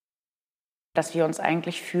dass wir uns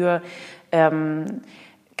eigentlich für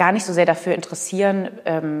gar nicht so sehr dafür interessieren,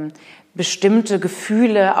 bestimmte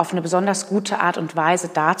Gefühle auf eine besonders gute Art und Weise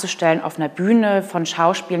darzustellen auf einer Bühne von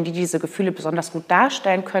Schauspielern, die diese Gefühle besonders gut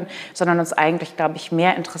darstellen können, sondern uns eigentlich, glaube ich,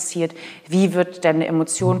 mehr interessiert, wie wird denn eine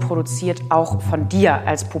Emotion produziert, auch von dir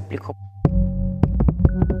als Publikum.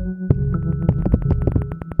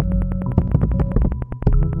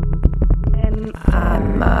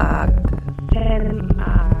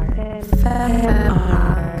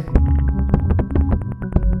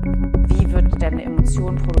 Wie wird denn eine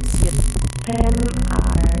Emotion produziert?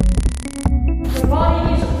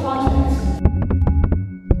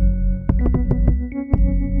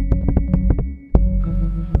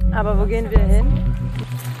 Aber wo gehen wir hin?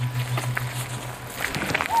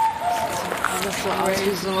 Alles so aus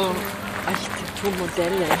wie so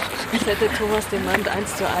Architekturmodelle. Als hätte Thomas Demand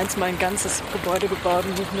 1:1 mein ganzes Gebäude gebaut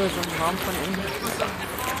und nicht nur so einen Raum von innen.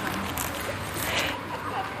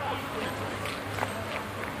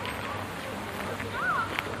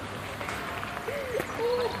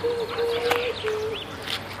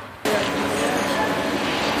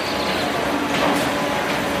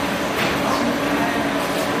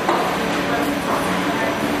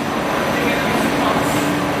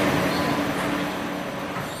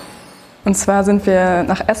 Und zwar sind wir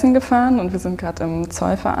nach Essen gefahren und wir sind gerade im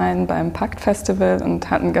Zollverein beim Pakt-Festival und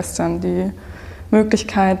hatten gestern die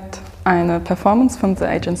Möglichkeit, eine Performance von The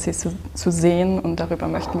Agency zu sehen und darüber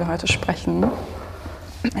möchten wir heute sprechen.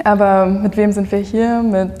 Aber mit wem sind wir hier?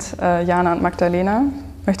 Mit Jana und Magdalena.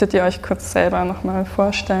 Möchtet ihr euch kurz selber nochmal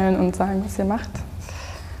vorstellen und sagen, was ihr macht?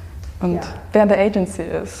 Und wer The Agency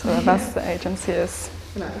ist oder was The Agency ist?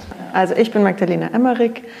 Also ich bin Magdalena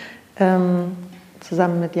Emmerich.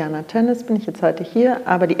 Zusammen mit Jana Tönnes bin ich jetzt heute hier,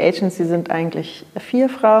 aber die Agency sind eigentlich 4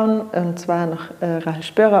 Frauen, und zwar noch Rahel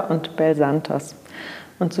Spörer und Bel Santos.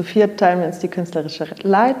 Und zu 4 teilen wir uns die künstlerische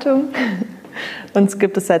Leitung. Uns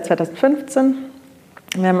gibt es seit 2015.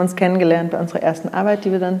 Wir haben uns kennengelernt bei unserer ersten Arbeit,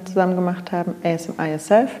 die wir dann zusammen gemacht haben, ASMR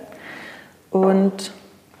Yourself. Und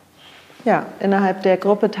ja, innerhalb der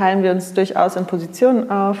Gruppe teilen wir uns durchaus in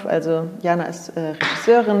Positionen auf. Also Jana ist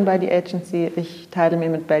Regisseurin bei die Agency, ich teile mir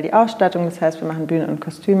mit Bell die Ausstattung, das heißt, wir machen Bühne und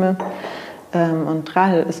Kostüme. Und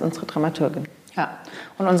Rahel ist unsere Dramaturgin. Ja,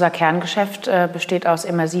 und unser Kerngeschäft besteht aus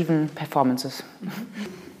immersiven Performances.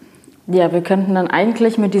 Ja, wir könnten dann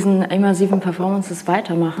eigentlich mit diesen immersiven Performances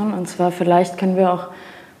weitermachen. Und zwar vielleicht können wir auch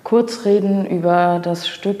kurz reden über das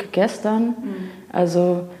Stück gestern.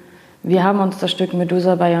 Also wir haben uns das Stück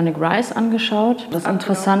Medusa Bionic Rise angeschaut. Das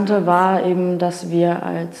Interessante war eben, dass wir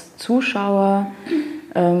als Zuschauer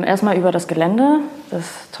erstmal über das Gelände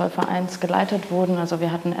des Zollvereins geleitet wurden. Also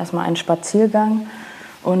wir hatten erstmal einen Spaziergang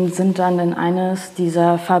und sind dann in eines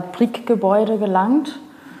dieser Fabrikgebäude gelangt.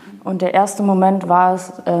 Und der erste Moment war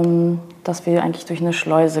es, dass wir eigentlich durch eine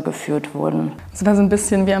Schleuse geführt wurden. Es war so ein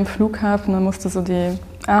bisschen wie am Flughafen, man musste so die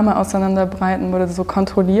Arme auseinanderbreiten, wurde so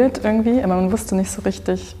kontrolliert irgendwie, aber man wusste nicht so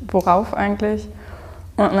richtig, worauf eigentlich.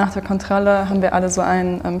 Und nach der Kontrolle haben wir alle so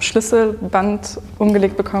ein Schlüsselband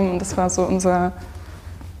umgelegt bekommen und das war so unser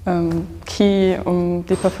Key, um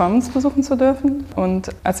die Performance besuchen zu dürfen. Und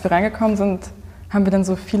als wir reingekommen sind, haben wir dann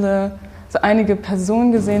so einige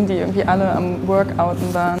Personen gesehen, die irgendwie alle am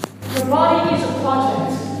Workouten waren. Your body is a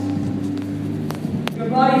project. Your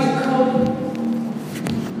body is a code.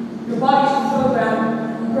 Your body is a program.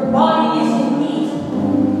 Your body is in need.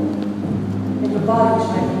 And your body is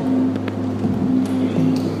ready.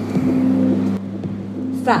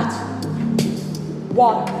 Fat,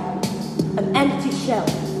 water, an empty shell.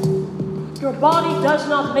 Your body does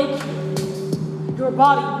not make you. Your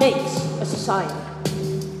body makes a society.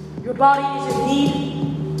 Your body is in need,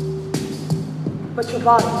 but your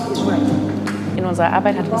body is ready. In unserer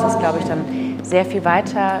Arbeit hat uns das, glaube ich, dann sehr viel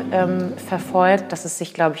weiter verfolgt, dass es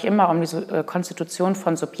sich, glaube ich, immer um die Konstitution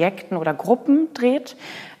von Subjekten oder Gruppen dreht.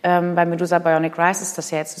 Bei Medusa Bionic Rise ist das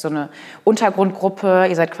ja jetzt so eine Untergrundgruppe.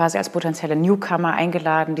 Ihr seid quasi als potenzielle Newcomer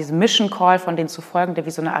eingeladen, diesem Mission Call von denen zu folgen, der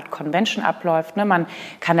wie so eine Art Convention abläuft. Ne? Man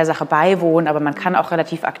kann der Sache beiwohnen, aber man kann auch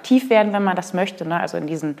relativ aktiv werden, wenn man das möchte. Ne? Also in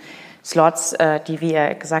diesen Slots, die, wie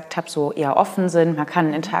ihr gesagt habt, so eher offen sind. Man kann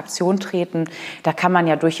in Interaktion treten. Da kann man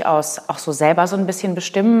ja durchaus auch so selber so ein bisschen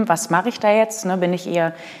bestimmen, was mache ich da jetzt? Ne? Bin ich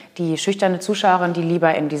eher die schüchterne Zuschauerin, die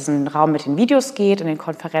lieber in diesen Raum mit den Videos geht, in den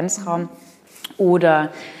Konferenzraum? Oder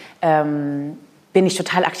bin ich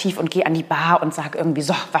total aktiv und gehe an die Bar und sage irgendwie,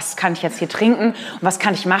 so, was kann ich jetzt hier trinken und was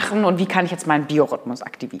kann ich machen und wie kann ich jetzt meinen Biorhythmus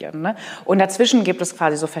aktivieren? Ne? Und dazwischen gibt es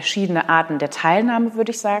quasi so verschiedene Arten der Teilnahme,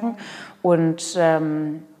 würde ich sagen. Und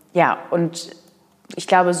und ich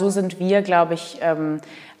glaube, so sind wir, glaube ich,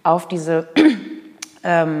 auf diese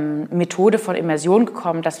Methode von Immersion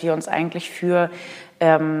gekommen, dass wir uns eigentlich für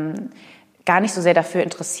gar nicht so sehr dafür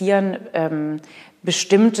interessieren,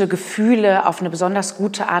 bestimmte Gefühle auf eine besonders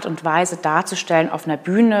gute Art und Weise darzustellen auf einer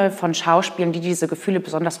Bühne von Schauspielern, die diese Gefühle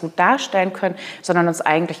besonders gut darstellen können, sondern uns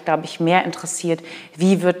eigentlich, glaube ich, mehr interessiert,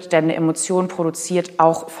 wie wird denn eine Emotion produziert,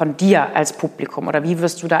 auch von dir als Publikum, oder wie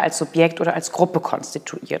wirst du da als Subjekt oder als Gruppe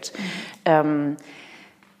konstituiert.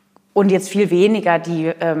 Und jetzt viel weniger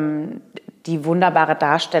die wunderbare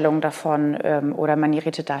Darstellung davon oder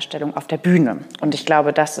manierierte Darstellung auf der Bühne. Und ich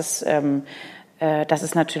glaube, das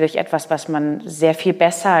ist natürlich etwas, was man sehr viel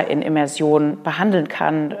besser in Immersion behandeln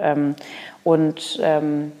kann und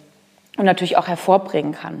natürlich auch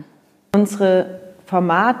hervorbringen kann. Unsere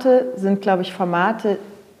Formate sind, glaube ich, Formate,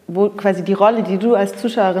 wo quasi die Rolle, die du als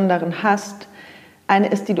Zuschauerin darin hast, eine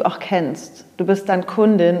ist, die du auch kennst. Du bist dann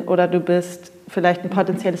Kundin oder du bist vielleicht ein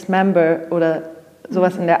potenzielles Member oder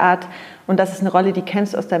sowas in der Art. Und das ist eine Rolle, die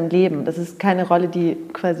kennst du aus deinem Leben. Das ist keine Rolle, die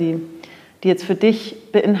jetzt für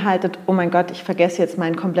dich beinhaltet, oh mein Gott, ich vergesse jetzt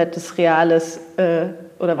mein komplettes reales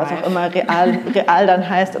oder was auch immer real dann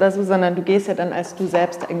heißt oder so, sondern du gehst ja dann als du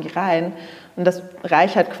selbst irgendwie rein und das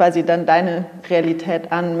reichert quasi dann deine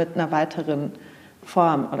Realität an mit einer weiteren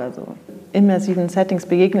Form oder so. Immersiven Settings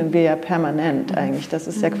begegnen wir ja permanent eigentlich. Das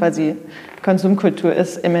ist ja quasi, Konsumkultur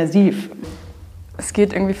ist immersiv. Es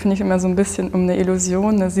geht irgendwie, finde ich, immer so ein bisschen um eine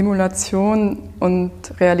Illusion, eine Simulation und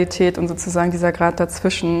Realität und sozusagen dieser Grad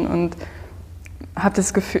dazwischen. Und habt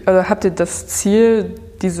ihr das Ziel,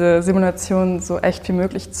 diese Simulation so echt wie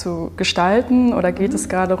möglich zu gestalten? Oder geht es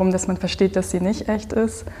gerade darum, dass man versteht, dass sie nicht echt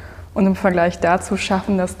ist? Und im Vergleich dazu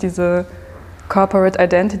schaffen, dass diese Corporate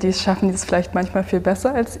Identities schaffen, die es vielleicht manchmal viel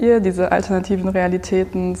besser als ihr, diese alternativen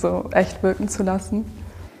Realitäten so echt wirken zu lassen?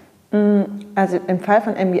 Also im Fall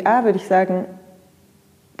von MBA würde ich sagen,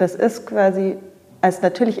 das ist quasi als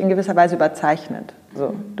natürlich in gewisser Weise überzeichnet.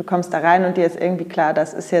 So, du kommst da rein und dir ist irgendwie klar,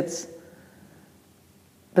 das ist jetzt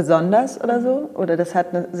besonders oder so, oder das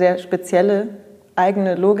hat eine sehr spezielle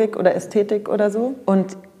eigene Logik oder Ästhetik oder so.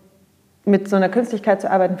 Und mit so einer Künstlichkeit zu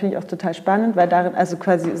arbeiten, finde ich auch total spannend, weil darin also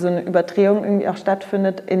quasi so eine Überdrehung irgendwie auch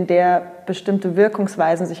stattfindet, in der bestimmte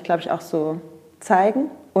Wirkungsweisen sich, glaube ich, auch so zeigen.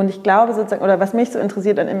 Und ich glaube sozusagen, oder was mich so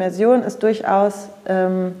interessiert an Immersion, ist durchaus,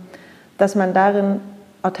 dass man darin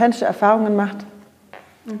authentische Erfahrungen macht,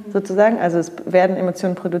 sozusagen. Also es werden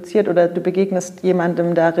Emotionen produziert oder du begegnest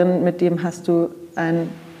jemandem darin, mit dem hast du ein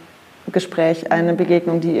Gespräch, eine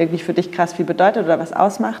Begegnung, die irgendwie für dich krass viel bedeutet oder was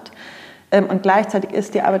ausmacht. Und gleichzeitig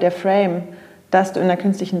ist dir aber der Frame, dass du in der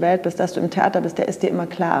künstlichen Welt bist, dass du im Theater bist, der ist dir immer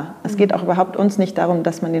klar. Es geht auch überhaupt uns nicht darum,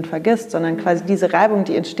 dass man den vergisst, sondern quasi diese Reibung,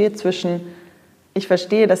 die entsteht zwischen ich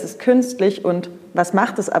verstehe, das ist künstlich und was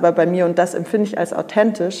macht es aber bei mir und das empfinde ich als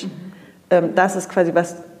authentisch. Das ist quasi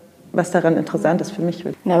was daran interessant ist für mich.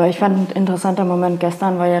 Ja, aber ich fand ein interessanter Moment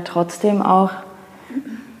gestern war ja trotzdem auch,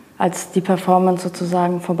 als die Performance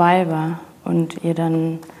sozusagen vorbei war und ihr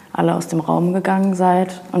dann alle aus dem Raum gegangen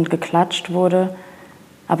seid und geklatscht wurde,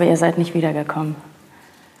 aber ihr seid nicht wiedergekommen.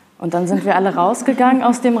 Und dann sind wir alle rausgegangen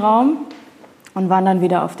aus dem Raum und waren dann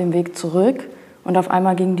wieder auf dem Weg zurück und auf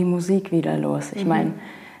einmal ging die Musik wieder los. Ich meine,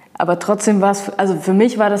 aber trotzdem war es, also für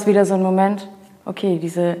mich war das wieder so ein Moment, okay,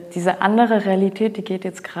 diese andere Realität, die geht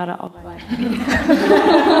jetzt gerade auch weiter.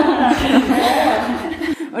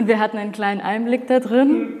 Und wir hatten einen kleinen Einblick da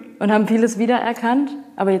drin und haben vieles wiedererkannt,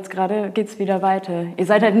 aber jetzt gerade geht es wieder weiter. Ihr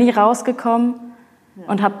seid halt nie rausgekommen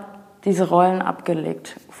und habt diese Rollen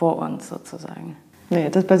abgelegt vor uns sozusagen. Nee,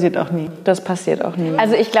 das passiert auch nie. Das passiert auch nie.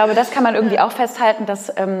 Also ich glaube, das kann man irgendwie auch festhalten, dass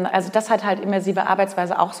also das hat halt immersive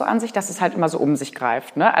Arbeitsweise auch so an sich, dass es halt immer so um sich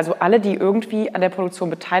greift. Ne? Also alle, die irgendwie an der Produktion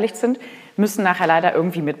beteiligt sind, müssen nachher leider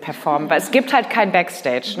irgendwie mitperformen, weil es gibt halt kein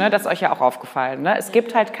Backstage. Ne? Das ist euch ja auch aufgefallen. Ne? Es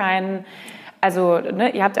gibt halt keinen. Also,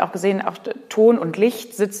 ne, ihr habt ja auch gesehen, auch Ton und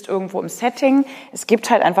Licht sitzt irgendwo im Setting. Es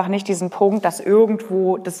gibt halt einfach nicht diesen Punkt, dass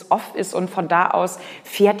irgendwo das off ist und von da aus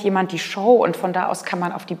fährt jemand die Show und von da aus kann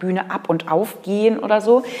man auf die Bühne ab und auf gehen oder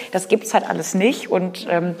so. Das gibt's halt alles nicht und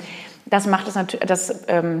das macht es natürlich, das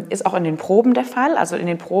ist auch in den Proben der Fall. Also in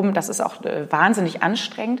den Proben, das ist auch wahnsinnig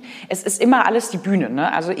anstrengend. Es ist immer alles die Bühne,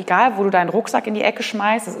 ne? Also egal, wo du deinen Rucksack in die Ecke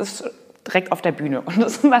schmeißt, es ist direkt auf der Bühne. Und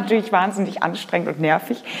das ist natürlich wahnsinnig anstrengend und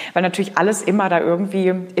nervig, weil natürlich alles immer da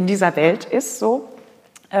irgendwie in dieser Welt ist, so.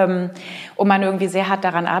 Und man irgendwie sehr hart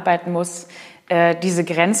daran arbeiten muss, diese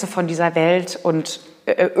Grenze von dieser Welt und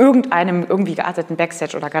irgendeinem irgendwie gearteten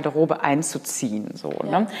Backstage oder Garderobe einzuziehen. So,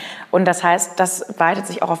 ne? Und das heißt, das weitet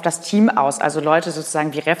sich auch auf das Team aus. Also Leute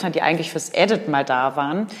sozusagen wie Refner, die eigentlich fürs Edit mal da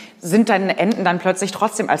waren, enden dann plötzlich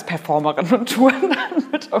trotzdem als Performerin und touren dann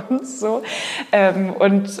mit uns so.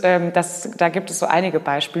 Da gibt es so einige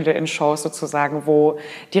Beispiele in Shows sozusagen, wo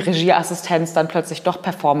die Regieassistenz dann plötzlich doch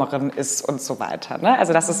Performerin ist und so weiter. Ne?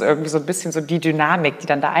 Also das ist irgendwie so ein bisschen so die Dynamik, die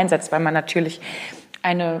dann da einsetzt, weil man natürlich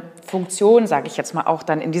eine Funktion, sage ich jetzt mal, auch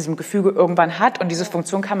dann in diesem Gefüge irgendwann hat. Und diese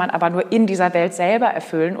Funktion kann man aber nur in dieser Welt selber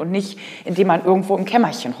erfüllen und nicht, indem man irgendwo im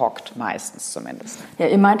Kämmerchen hockt, meistens zumindest. Ja,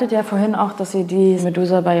 ihr meintet ja vorhin auch, dass ihr die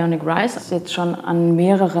Medusa Bionic Rise jetzt schon an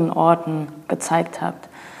mehreren Orten gezeigt habt.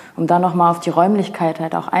 Um da nochmal auf die Räumlichkeit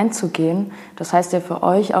halt auch einzugehen. Das heißt ja für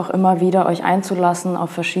euch auch immer wieder, euch einzulassen auf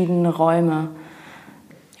verschiedene Räume.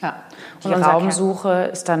 Ja. Die Raumsuche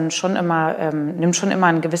ist dann schon immer, nimmt schon immer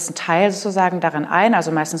einen gewissen Teil sozusagen darin ein.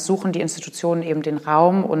 Also meistens suchen die Institutionen eben den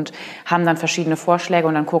Raum und haben dann verschiedene Vorschläge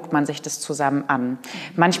und dann guckt man sich das zusammen an.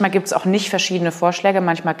 Manchmal gibt es auch nicht verschiedene Vorschläge,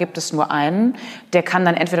 manchmal gibt es nur einen. Der kann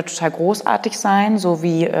dann entweder total großartig sein, so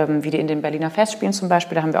wie in den Berliner Festspielen zum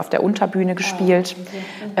Beispiel. Da haben wir auf der Unterbühne gespielt.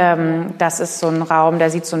 Das ist so ein Raum,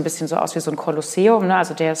 der sieht so ein bisschen so aus wie so ein Kolosseum, ne?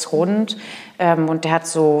 Also der ist rund und der hat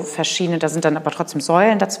so verschiedene, da sind dann aber trotzdem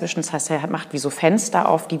Säulen dazwischen. Das heißt, er macht wie so Fenster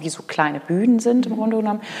auf, die wie so kleine Bühnen sind im Grunde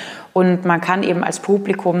genommen. Und man kann eben als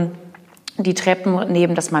Publikum die Treppen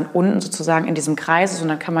nehmen, dass man unten sozusagen in diesem Kreis ist und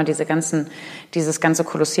dann kann man dieses ganze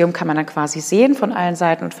Kolosseum kann man dann quasi sehen von allen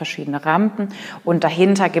Seiten und verschiedene Rampen und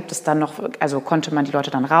dahinter gibt es dann noch, also konnte man die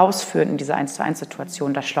Leute dann rausführen in diese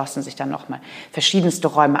 1:1-Situation, da schlossen sich dann nochmal verschiedenste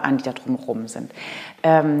Räume an, die da drumherum sind.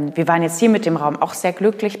 Wir waren jetzt hier mit dem Raum auch sehr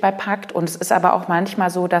glücklich bei Pakt und es ist aber auch manchmal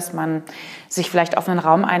so, dass man sich vielleicht auf einen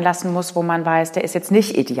Raum einlassen muss, wo man weiß, der ist jetzt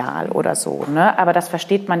nicht ideal oder so, ne? Aber das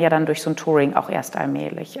versteht man ja dann durch so ein Touring auch erst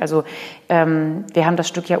allmählich. Also wir haben das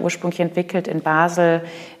Stück ja ursprünglich entwickelt in Basel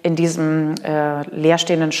in diesem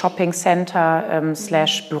leerstehenden Shopping-Center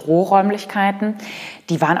 / Büroräumlichkeiten.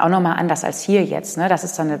 Die waren auch nochmal anders als hier jetzt. Ne? Das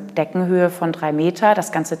ist dann eine Deckenhöhe von 3 Meter.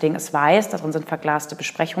 Das ganze Ding ist weiß. Da drin sind verglaste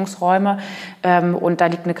Besprechungsräume. Und da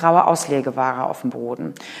liegt eine graue Auslegeware auf dem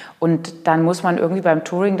Boden. Und dann muss man irgendwie beim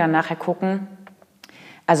Touring dann nachher gucken.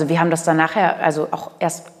 Also wir haben das dann nachher also auch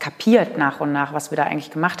erst kapiert nach und nach, was wir da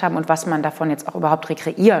eigentlich gemacht haben und was man davon jetzt auch überhaupt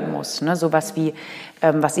rekreieren muss. Ne? Sowas wie,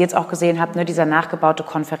 was ihr jetzt auch gesehen habt, ne? Dieser nachgebaute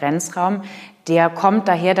Konferenzraum, der kommt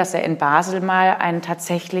daher, dass er in Basel mal ein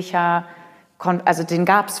tatsächlicher, also den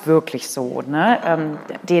gab es wirklich so. Ne?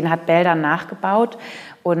 Den hat Bell dann nachgebaut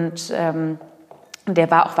und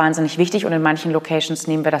der war auch wahnsinnig wichtig und in manchen Locations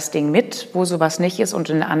nehmen wir das Ding mit, wo sowas nicht ist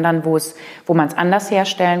und in anderen, wo man es anders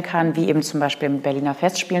herstellen kann, wie eben zum Beispiel im Berliner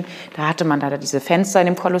Festspielen. Da hatte man da diese Fenster in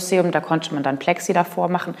dem Kolosseum, da konnte man dann Plexi davor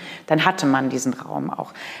machen, dann hatte man diesen Raum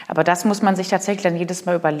auch. Aber das muss man sich tatsächlich dann jedes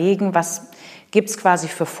Mal überlegen, was gibt's quasi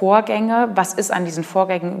für Vorgänge, was ist an diesen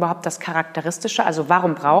Vorgängen überhaupt das Charakteristische, also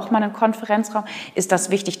warum braucht man einen Konferenzraum, ist das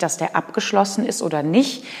wichtig, dass der abgeschlossen ist oder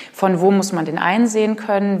nicht, von wo muss man den einsehen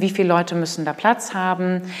können, wie viele Leute müssen da Platz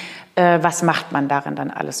haben, was macht man darin dann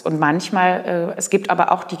alles. Und manchmal, es gibt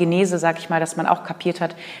aber auch die Genese, sag ich mal, dass man auch kapiert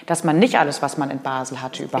hat, dass man nicht alles, was man in Basel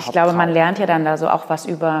hatte, überhaupt Ich glaube, man lernt ja dann da so auch was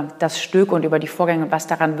über das Stück und über die Vorgänge, was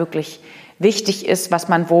daran wirklich wichtig ist, was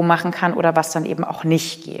man wo machen kann oder was dann eben auch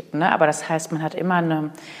nicht geht. Ne? Aber das heißt, man hat immer eine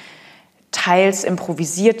teils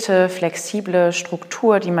improvisierte, flexible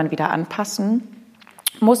Struktur, die man wieder anpassen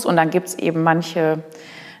muss. Und dann gibt es eben manche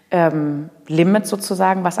Limits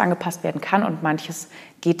sozusagen, was angepasst werden kann und manches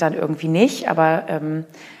geht dann irgendwie nicht. Aber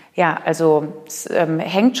ja, also es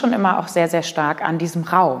hängt schon immer auch sehr, sehr stark an diesem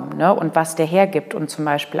Raum, ne? Und was der hergibt. Und zum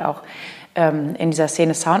Beispiel auch in dieser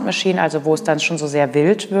Szene Sound Machine, also wo es dann schon so sehr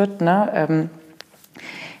wild wird, ne?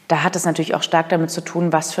 Da hat es natürlich auch stark damit zu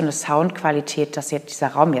tun, was für eine Soundqualität dieser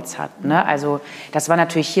Raum jetzt hat. Ne? Also das war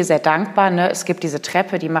natürlich hier sehr dankbar. Ne? Es gibt diese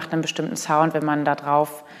Treppe, die macht einen bestimmten Sound, wenn man da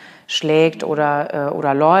drauf schlägt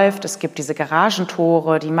oder läuft. Es gibt diese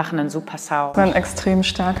Garagentore, die machen einen super Sound. Das war ein extrem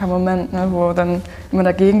starker Moment, ne, wo dann immer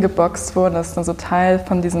dagegen geboxt wurde, dass dann so Teil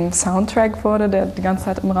von diesem Soundtrack wurde, der die ganze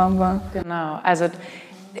Zeit im Raum war. Genau, also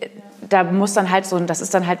da muss dann halt das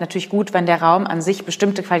ist dann halt natürlich gut, wenn der Raum an sich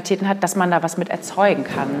bestimmte Qualitäten hat, dass man da was mit erzeugen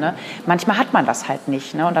kann. Ne? Manchmal hat man das halt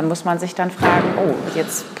nicht, ne? Und dann muss man sich dann fragen, oh,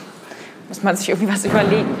 jetzt muss man sich irgendwie was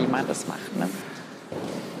überlegen, wie man das macht. Ne?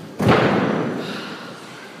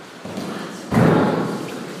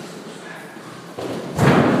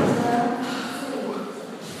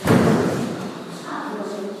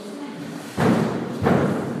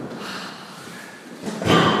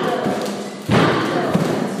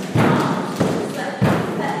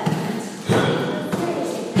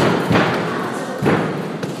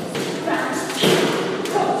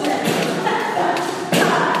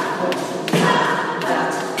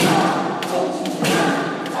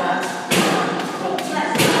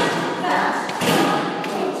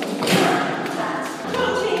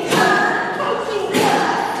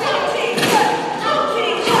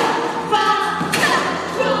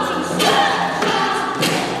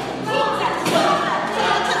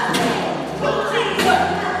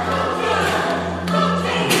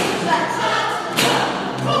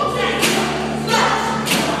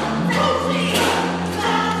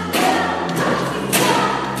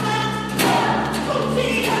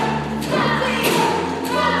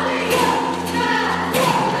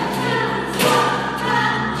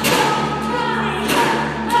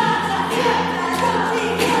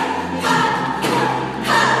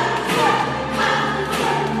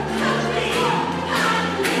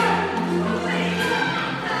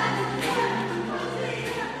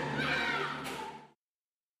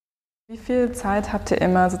 Wie viel Zeit habt ihr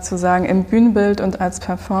immer sozusagen im Bühnenbild und als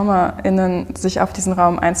PerformerInnen sich auf diesen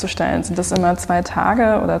Raum einzustellen? Sind das immer 2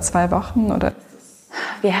 Tage oder 2 Wochen? Oder?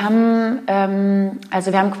 Wir haben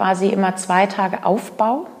quasi immer 2 Tage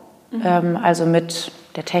Aufbau, also mit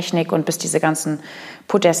der Technik und bis diese ganzen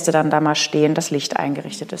Podeste dann da mal stehen, das Licht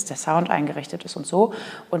eingerichtet ist, der Sound eingerichtet ist und so.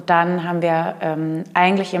 Und dann haben wir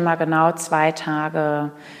eigentlich immer genau 2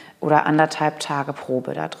 Tage oder 1,5 Tage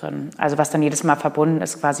Probe da drin. Also was dann jedes Mal verbunden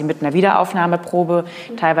ist quasi mit einer Wiederaufnahmeprobe,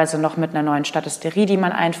 teilweise noch mit einer neuen Statisterie, die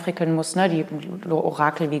man einfrickeln muss. Ne? Die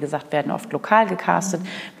Orakel, wie gesagt, werden oft lokal gecastet,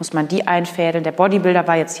 muss man die einfädeln. Der Bodybuilder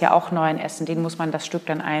war jetzt hier auch neu in Essen, den muss man das Stück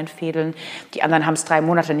dann einfädeln. Die anderen haben es 3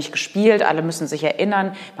 Monate nicht gespielt, alle müssen sich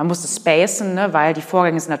erinnern. Man muss es spacen, ne? Weil die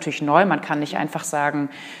Vorgänge sind natürlich neu. Man kann nicht einfach sagen,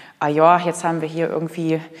 ah ja, jetzt haben wir hier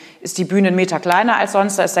irgendwie, ist die Bühne 1 Meter kleiner als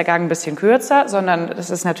sonst, da ist der Gang ein bisschen kürzer, sondern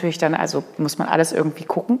das ist natürlich dann, also muss man alles irgendwie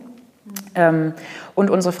gucken. Und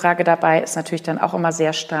unsere Frage dabei ist natürlich dann auch immer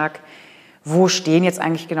sehr stark, wo stehen jetzt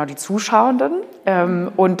eigentlich genau die Zuschauenden?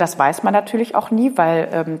 Und das weiß man natürlich auch nie,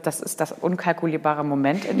 weil das ist das unkalkulierbare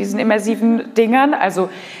Moment in diesen immersiven Dingern. Also,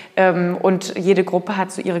 und jede Gruppe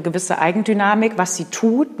hat so ihre gewisse Eigendynamik, was sie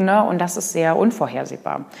tut, ne? Und das ist sehr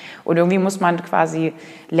unvorhersehbar. Und irgendwie muss man quasi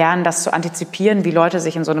lernen, das zu antizipieren, wie Leute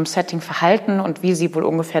sich in so einem Setting verhalten und wie sie wohl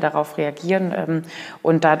ungefähr darauf reagieren.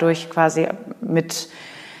 Und dadurch quasi mit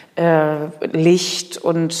Licht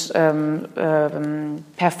und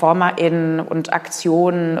PerformerInnen und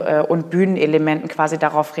Aktionen und Bühnenelementen quasi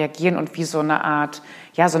darauf reagieren und wie so eine Art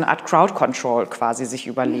Crowd Control quasi sich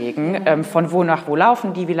überlegen, von wo nach wo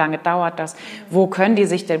laufen die, wie lange dauert das, wo können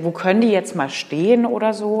die jetzt mal stehen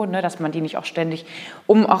oder so, ne, dass man die nicht auch ständig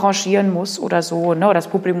umarrangieren muss oder so, ne, oder das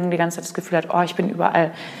Publikum die ganze Zeit das Gefühl hat, oh, ich bin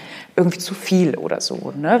überall irgendwie zu viel oder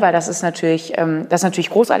so, ne? Weil das ist natürlich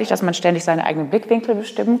großartig, dass man ständig seine eigenen Blickwinkel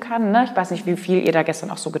bestimmen kann, ne? Ich weiß nicht, wie viel ihr da gestern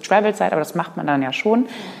auch so getravelt seid, aber das macht man dann ja schon.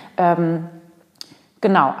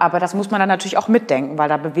 Genau, aber das muss man dann natürlich auch mitdenken, weil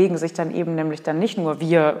da bewegen sich dann eben nämlich dann nicht nur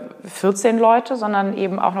wir 14 Leute, sondern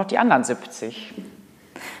eben auch noch die anderen 70.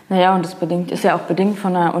 Naja, und das ist ja auch bedingt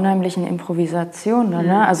von einer unheimlichen Improvisation.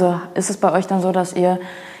 Ne? Also ist es bei euch dann so, dass ihr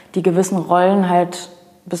die gewissen Rollen halt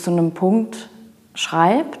bis zu einem Punkt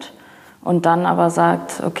schreibt und dann aber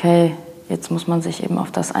sagt, okay, jetzt muss man sich eben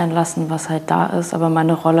auf das einlassen, was halt da ist, aber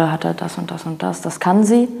meine Rolle hat halt das und das und das. Das kann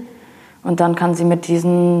sie und dann kann sie mit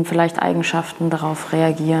diesen vielleicht Eigenschaften darauf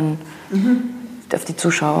reagieren, auf die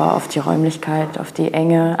Zuschauer, auf die Räumlichkeit, auf die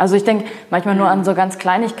Enge. Also ich denke manchmal nur an so ganz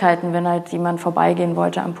Kleinigkeiten, wenn halt jemand vorbeigehen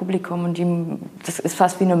wollte am Publikum und das ist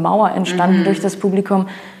fast wie eine Mauer entstanden durch das Publikum.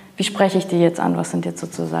 Wie spreche ich die jetzt an? Was sind jetzt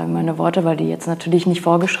sozusagen meine Worte? Weil die jetzt natürlich nicht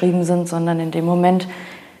vorgeschrieben sind, sondern in dem Moment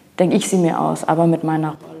denke ich sie mir aus, aber mit meiner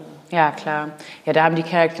Rolle. Ja, klar. Ja, da haben die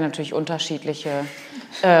Charaktere natürlich unterschiedliche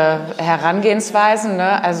Herangehensweisen.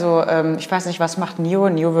 Ne? Also ich weiß nicht, was macht Neo?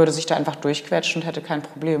 Neo würde sich da einfach durchquetschen und hätte kein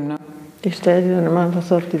Problem. Ne? Ich stelle die dann immer einfach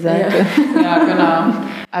so auf die Seite. Ja, genau.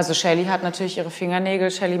 Also Shelly hat natürlich ihre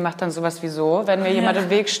Fingernägel. Shelly macht dann sowas wie so, wenn mir jemand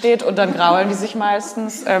im Weg steht und dann graulen die sich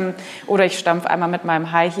meistens. Oder ich stampfe einmal mit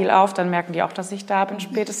meinem High Heel auf, dann merken die auch, dass ich da bin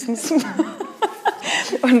spätestens.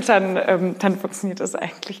 Und dann funktioniert das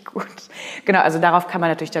eigentlich gut. Genau, also darauf kann man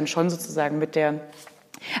natürlich dann schon sozusagen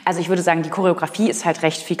also ich würde sagen, die Choreografie ist halt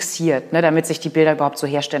recht fixiert, ne, damit sich die Bilder überhaupt so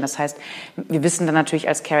herstellen. Das heißt, wir wissen dann natürlich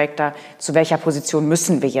als Charakter, zu welcher Position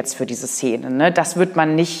müssen wir jetzt für diese Szene. Ne? Das wird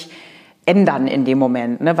man nicht ändern in dem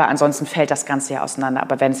Moment, ne? Weil ansonsten fällt das Ganze ja auseinander.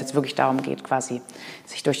 Aber wenn es jetzt wirklich darum geht, quasi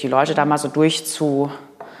sich durch die Leute da mal so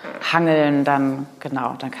durchzuhangeln, dann kann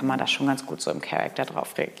man da schon ganz gut so im Charakter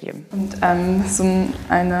drauf reagieren. Und so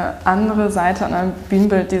eine andere Seite an einem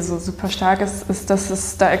Bühnenbild, die so super stark ist, ist, dass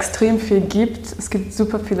es da extrem viel gibt. Es gibt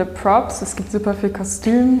super viele Props, es gibt super viel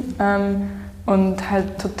Kostüm und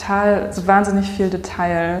halt total so wahnsinnig viel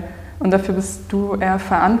Detail. Und dafür bist du eher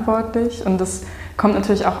verantwortlich und das kommt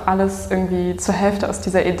natürlich auch alles irgendwie zur Hälfte aus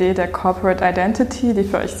dieser Idee der Corporate Identity, die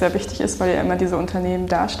für euch sehr wichtig ist, weil ihr immer diese Unternehmen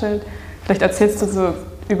darstellt. Vielleicht erzählst du so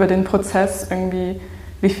über den Prozess irgendwie,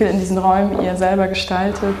 wie viel in diesen Räumen ihr selber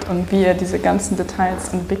gestaltet und wie ihr diese ganzen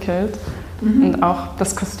Details entwickelt. Und auch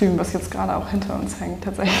das Kostüm, was jetzt gerade auch hinter uns hängt,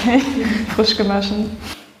 tatsächlich frisch gewaschen.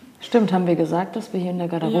 Stimmt, haben wir gesagt, dass wir hier in der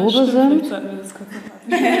Garderobe sind?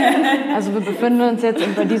 Also wir befinden uns jetzt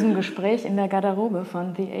bei diesem Gespräch in der Garderobe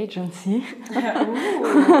von The Agency.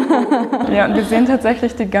 Ja, und wir sehen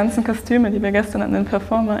tatsächlich die ganzen Kostüme, die wir gestern an den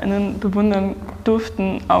PerformerInnen bewundern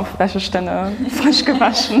durften, auf Wäscheständer frisch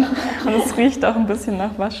gewaschen. Und es riecht auch ein bisschen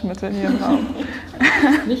nach Waschmittel hier im Raum.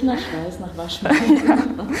 Nicht nach Schweiß, nach Waschmittel.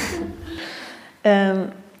 Ja.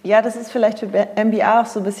 Ja, das ist vielleicht für MBA auch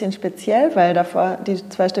so ein bisschen speziell, weil davor, die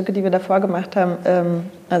 2 Stücke, die wir davor gemacht haben,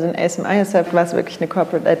 also in ASMI Yourself war es wirklich eine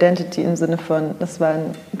Corporate Identity im Sinne von, das war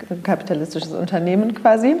ein kapitalistisches Unternehmen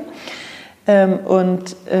quasi.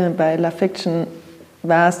 Und bei La Fiction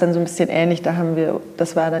war es dann so ein bisschen ähnlich,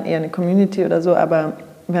 das war dann eher eine Community oder so, aber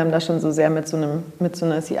wir haben da schon so sehr mit so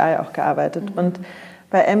einer CI auch gearbeitet. Und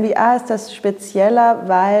bei MBA ist das spezieller,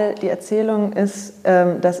 weil die Erzählung ist,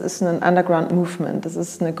 das ist ein Underground-Movement. Das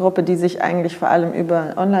ist eine Gruppe, die sich eigentlich vor allem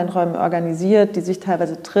über Online-Räume organisiert, die sich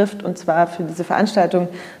teilweise trifft, und zwar für diese Veranstaltung,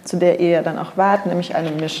 zu der ihr ja dann auch wart, nämlich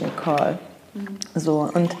eine Mission Call. So,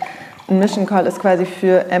 und ein Mission Call ist quasi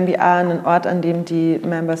für MBA ein Ort, an dem die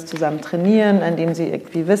Members zusammen trainieren, an dem sie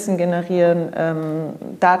irgendwie Wissen generieren,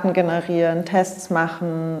 Daten generieren, Tests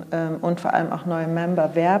machen und vor allem auch neue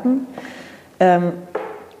Member werben.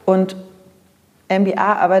 Und MBA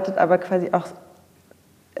arbeitet aber quasi auch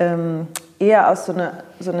eher aus so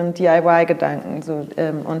einem DIY-Gedanken.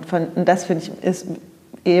 Und das, finde ich, ist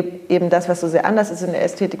eben das, was so sehr anders ist in der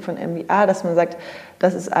Ästhetik von MBA, dass man sagt,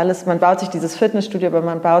 das ist alles, man baut sich dieses Fitnessstudio, aber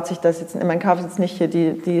man baut sich das jetzt, man kauft jetzt nicht hier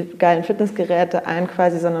die geilen Fitnessgeräte ein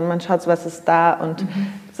quasi, sondern man schaut, was ist da und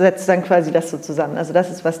setzt dann quasi das so zusammen. Also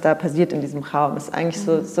das ist, was da passiert in diesem Raum. Es eigentlich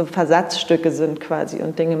so Versatzstücke sind quasi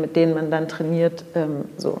und Dinge, mit denen man dann trainiert.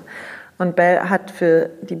 So. Und Bell hat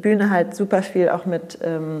für die Bühne halt super viel auch mit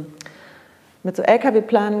so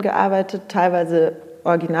LKW-Planen gearbeitet, teilweise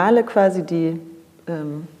Originale quasi,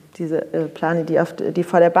 diese Plane, die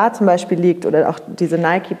vor der Bar zum Beispiel liegt, oder auch diese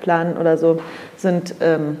Nike-Planen oder so, sind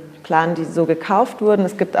Planen, die so gekauft wurden.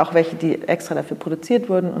 Es gibt auch welche, die extra dafür produziert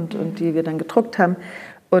wurden und die wir dann gedruckt haben.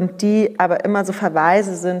 Und die aber immer so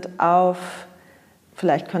Verweise sind auf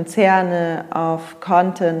vielleicht Konzerne, auf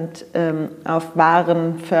Content, auf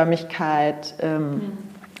Warenförmigkeit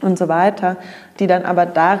und so weiter, die dann aber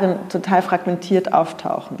darin total fragmentiert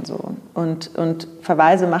auftauchen so und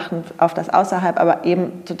Verweise machen auf das Außerhalb, aber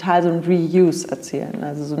eben total so ein Reuse erzählen,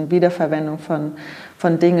 also so eine Wiederverwendung von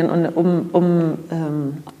Dingen und eine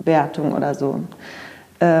Umwertung oder so.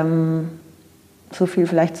 So viel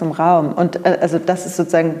vielleicht zum Raum. Und also das ist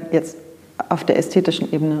sozusagen jetzt auf der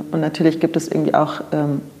ästhetischen Ebene. Und natürlich gibt es irgendwie auch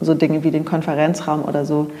so Dinge wie den Konferenzraum oder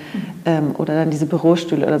so oder dann diese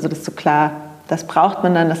Bürostühle oder so, das ist so klar. Das braucht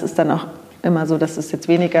man dann, das ist dann auch immer so, das ist jetzt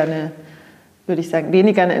weniger eine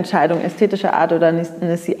Entscheidung ästhetischer Art oder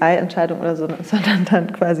eine CI-Entscheidung oder so, sondern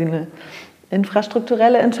dann quasi eine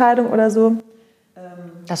infrastrukturelle Entscheidung oder so.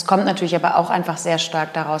 Das kommt natürlich aber auch einfach sehr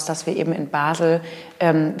stark daraus, dass wir eben in Basel,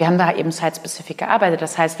 wir haben da eben site-specific gearbeitet,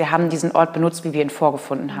 das heißt, wir haben diesen Ort benutzt, wie wir ihn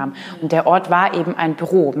vorgefunden haben. Und der Ort war eben ein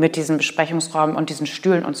Büro mit diesem Besprechungsraum und diesen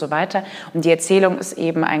Stühlen und so weiter. Und die Erzählung ist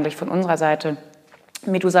eben eigentlich von unserer Seite,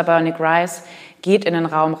 Medusa Bionic Rice geht in den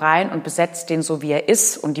Raum rein und besetzt den so, wie er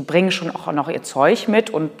ist. Und die bringen schon auch noch ihr Zeug mit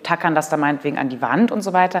und tackern das da meinetwegen an die Wand und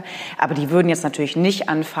so weiter. Aber die würden jetzt natürlich nicht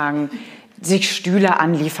anfangen, sich Stühle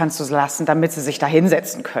anliefern zu lassen, damit sie sich da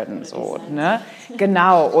hinsetzen können, so, ne?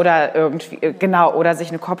 Genau, oder irgendwie, genau, oder sich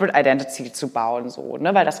eine Corporate Identity zu bauen, so,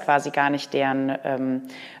 ne? Weil das quasi gar nicht deren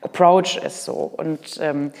Approach ist, so. Und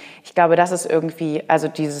ich glaube, das ist irgendwie, also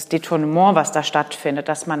dieses Detournement, was da stattfindet,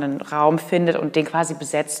 dass man einen Raum findet und den quasi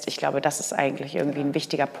besetzt, ich glaube, das ist eigentlich irgendwie ein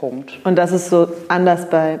wichtiger Punkt. Und das ist so anders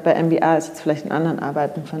bei MBA als jetzt vielleicht in anderen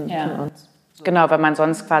Arbeiten von uns. Genau, weil man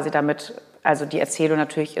sonst quasi damit, also die Erzählung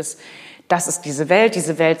natürlich ist, das ist diese Welt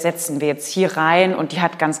setzen wir jetzt hier rein und die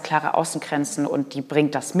hat ganz klare Außengrenzen und die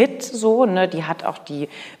bringt das mit so, ne? Die hat auch die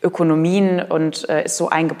Ökonomien und ist so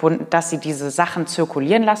eingebunden, dass sie diese Sachen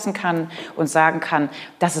zirkulieren lassen kann und sagen kann,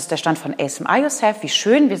 das ist der Stand von ASMI Yourself, wie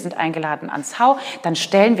schön, wir sind eingeladen ans Hau, dann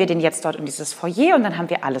stellen wir den jetzt dort in dieses Foyer und dann haben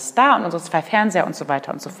wir alles da und unsere 2 Fernseher und so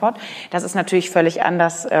weiter und so fort. Das ist natürlich völlig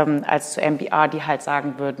anders als zu MBA, die halt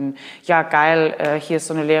sagen würden, ja geil, hier ist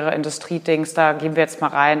so eine leere Industriedings, da gehen wir jetzt mal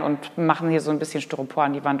rein und machen hier so ein bisschen Styropor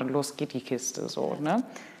an die Wand und los geht die Kiste, so, ne?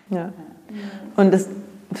 Ja. Und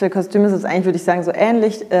für Kostüme ist es eigentlich, würde ich sagen, so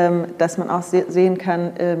ähnlich, dass man auch sehen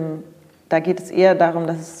kann, da geht es eher darum,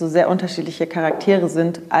 dass es so sehr unterschiedliche Charaktere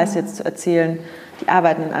sind, als jetzt zu erzählen, die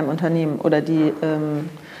arbeiten in einem Unternehmen oder die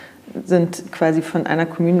sind quasi von einer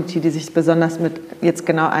Community, die sich besonders mit jetzt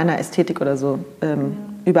genau einer Ästhetik oder so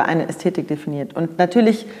über eine Ästhetik definiert. Und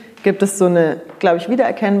natürlich gibt es so eine, glaube ich,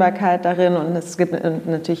 Wiedererkennbarkeit darin und es gibt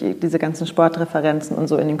natürlich diese ganzen Sportreferenzen und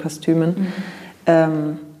so in den Kostümen.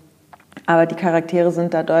 Aber die Charaktere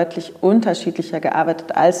sind da deutlich unterschiedlicher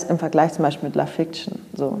gearbeitet als im Vergleich zum Beispiel mit La Fiction,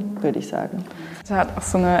 so würde ich sagen. Es hat auch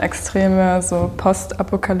so eine extreme, so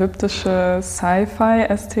postapokalyptische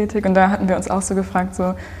Sci-Fi-Ästhetik und da hatten wir uns auch so gefragt,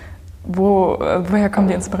 so, woher kommen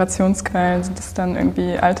die Inspirationsquellen? Sind das dann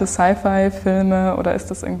irgendwie alte Sci-Fi-Filme oder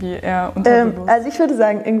ist das irgendwie eher unterbewusst? Also ich würde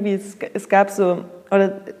sagen, irgendwie es gab so,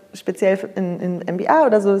 oder speziell in MBA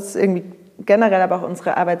oder so, ist irgendwie generell aber auch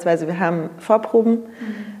unsere Arbeitsweise. Wir haben Vorproben,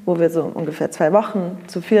 wo wir so ungefähr 2 Wochen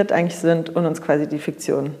zu viert eigentlich sind und uns quasi die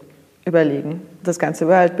Fiktion überlegen, das ganze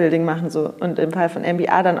Worldbuilding machen so und im Fall von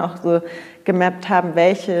MBA dann auch so gemappt haben,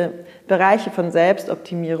 welche Bereiche von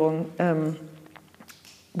Selbstoptimierung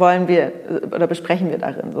wollen wir oder besprechen wir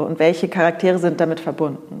darin so und welche Charaktere sind damit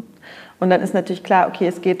verbunden. Und dann ist natürlich klar, okay,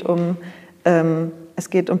 es geht um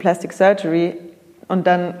Plastic Surgery und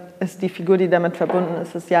dann ist die Figur, die damit verbunden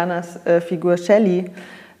ist Janas Figur Shelley.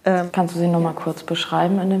 Kannst du sie nochmal kurz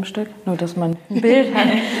beschreiben in dem Stück? Nur, dass man ein Bild hat.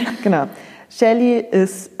 Genau. Shelley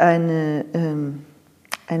ist eine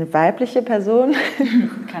weibliche Person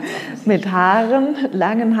mit Haaren,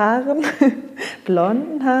 langen Haaren,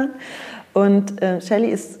 blonden Haaren. Und Shelley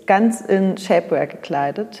ist ganz in Shapewear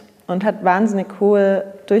gekleidet und hat wahnsinnig hohe,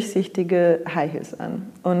 durchsichtige High Heels an.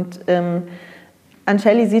 Und an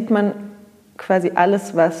Shelley sieht man quasi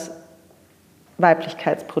alles, was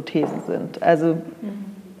Weiblichkeitsprothesen sind. Also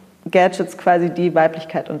Gadgets quasi, die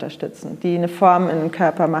Weiblichkeit unterstützen, die eine Form in den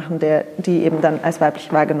Körper machen, die eben dann als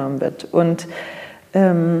weiblich wahrgenommen wird. Und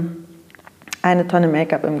eine Tonne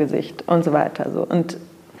Make-up im Gesicht und so weiter. So. Und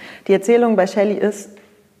die Erzählung bei Shelley ist,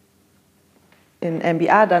 in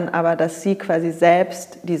MBA dann aber, dass sie quasi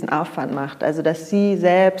selbst diesen Aufwand macht, also dass sie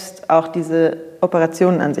selbst auch diese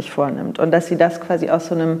Operationen an sich vornimmt und dass sie das quasi aus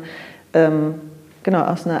so einem,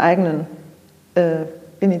 aus einer eigenen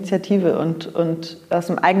Initiative und aus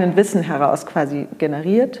einem eigenen Wissen heraus quasi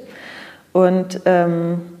generiert. Und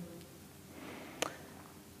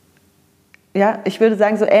ich würde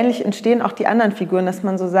sagen, so ähnlich entstehen auch die anderen Figuren, dass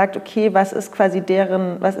man so sagt, okay, was ist quasi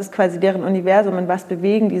deren Universum, in was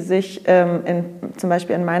bewegen die sich, zum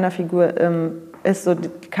Beispiel in meiner Figur ist so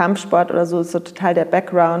Kampfsport oder so, ist so total der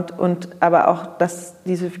Background und aber auch, dass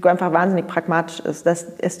diese Figur einfach wahnsinnig pragmatisch ist, dass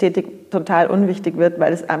Ästhetik total unwichtig wird,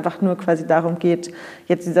 weil es einfach nur quasi darum geht,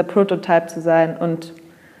 jetzt dieser Prototype zu sein und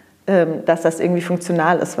dass das irgendwie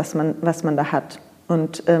funktional ist, was man da hat.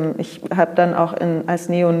 Und ich habe dann auch als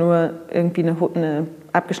Neo nur irgendwie eine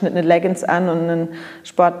abgeschnittene Leggings an und einen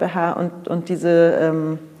Sport-BH und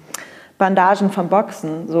diese Bandagen vom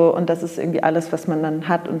Boxen. So. Und das ist irgendwie alles, was man dann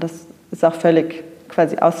hat. Und das ist auch völlig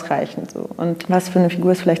quasi ausreichend. So. Und was für eine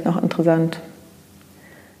Figur ist vielleicht noch interessant?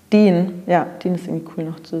 Dean. Ja, Dean ist irgendwie cool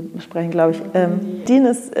noch zu besprechen, glaube ich. Dean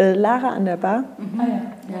ist Lara an der Bar.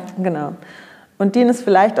 Ja. Genau. Und Dean ist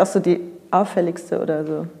vielleicht auch so die auffälligste oder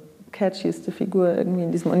so catchieste Figur irgendwie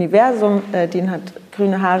in diesem Universum. Dean hat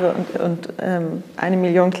grüne Haare und 1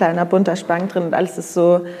 Million kleiner bunter Spangen drin und alles ist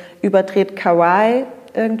so überdreht kawaii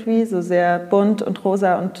irgendwie, so sehr bunt und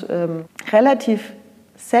rosa und relativ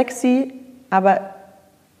sexy, aber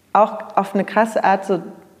auch auf eine krasse Art so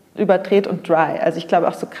überdreht und dry. Also ich glaube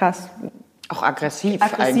auch so krass. Auch aggressiv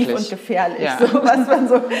eigentlich. Und gefährlich, so, was man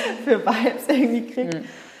so für Vibes irgendwie kriegt.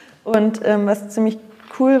 Und was ziemlich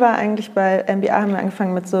cool war eigentlich, bei MBA haben wir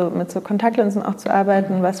angefangen mit so Kontaktlinsen auch zu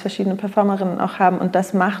arbeiten, was verschiedene Performerinnen auch haben und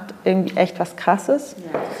das macht irgendwie echt was Krasses.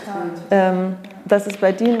 Ja, das ist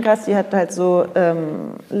bei Dean krass, die hat halt so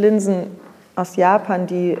Linsen aus Japan,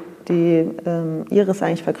 die Iris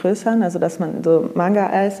eigentlich vergrößern, also dass man so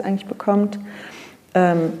Manga-Eyes eigentlich bekommt.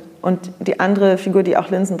 Und die andere Figur, die auch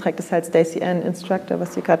Linsen trägt, ist halt Stacey Ann Instructor,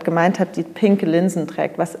 was sie gerade gemeint hat, die pinke Linsen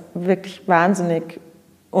trägt, was wirklich wahnsinnig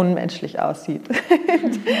unmenschlich aussieht.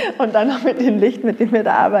 Und dann noch mit dem Licht, mit dem wir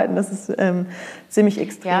da arbeiten, das ist ziemlich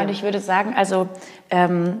extrem. Ja, und ich würde sagen, also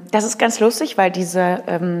das ist ganz lustig, weil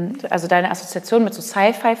also deine Assoziation mit so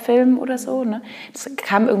Sci-Fi-Filmen oder so, ne, das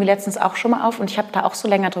kam irgendwie letztens auch schon mal auf und ich habe da auch so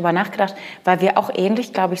länger drüber nachgedacht, weil wir auch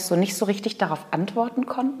ähnlich, glaube ich, so nicht so richtig darauf antworten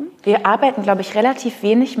konnten. Wir arbeiten, glaube ich, relativ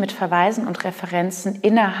wenig mit Verweisen und Referenzen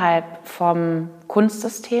innerhalb vom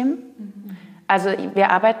Kunstsystem. Also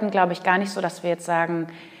wir arbeiten, glaube ich, gar nicht so, dass wir jetzt sagen,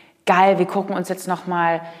 geil, wir gucken uns jetzt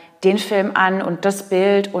nochmal den Film an und das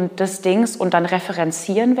Bild und das Dings und dann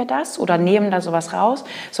referenzieren wir das oder nehmen da sowas raus,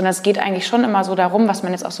 sondern es geht eigentlich schon immer so darum, was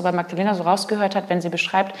man jetzt auch so bei Magdalena so rausgehört hat, wenn sie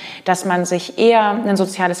beschreibt, dass man sich eher ein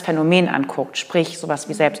soziales Phänomen anguckt, sprich sowas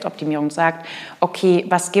wie Selbstoptimierung, sagt, okay,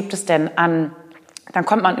 was gibt es denn an, dann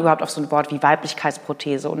kommt man überhaupt auf so ein Wort wie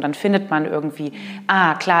Weiblichkeitsprothese und dann findet man irgendwie,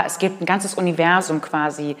 klar, es gibt ein ganzes Universum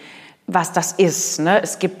quasi, was das ist. Ne?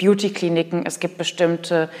 Es gibt Beauty-Kliniken, es gibt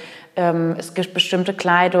bestimmte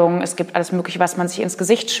Kleidung, es gibt alles Mögliche, was man sich ins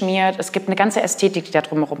Gesicht schmiert. Es gibt eine ganze Ästhetik, die da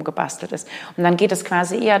drumherum gebastelt ist. Und dann geht es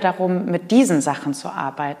quasi eher darum, mit diesen Sachen zu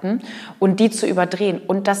arbeiten und die zu überdrehen.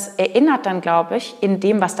 Und das erinnert dann, glaube ich, in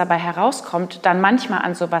dem, was dabei herauskommt, dann manchmal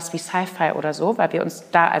an sowas wie Sci-Fi oder so, weil wir uns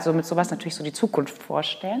da also mit sowas natürlich so die Zukunft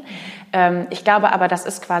vorstellen. Ich glaube aber, das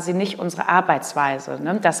ist quasi nicht unsere Arbeitsweise,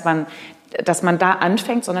 ne? Dass man da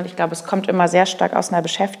anfängt, sondern ich glaube, es kommt immer sehr stark aus einer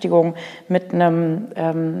Beschäftigung mit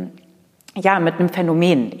einem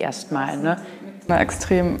Phänomen erstmal. Ne? Eine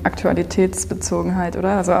extrem Aktualitätsbezogenheit,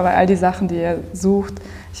 oder? Also aber all die Sachen, die ihr sucht,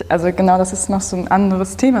 also genau, das ist noch so ein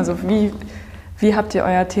anderes Thema. Also wie habt ihr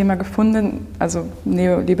euer Thema gefunden? Also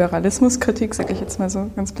Neoliberalismuskritik, sage ich jetzt mal so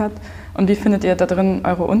ganz platt. Und wie findet ihr da drin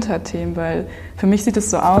eure Unterthemen? Weil für mich sieht es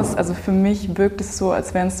so aus, also für mich wirkt es so,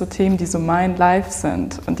 als wären es so Themen, die so mein Life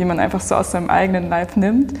sind und die man einfach so aus seinem eigenen Life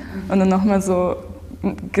nimmt und dann nochmal so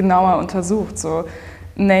genauer untersucht. So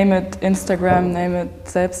name it Instagram, name it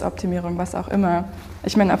Selbstoptimierung, was auch immer.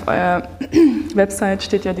 Ich meine, auf eurer Website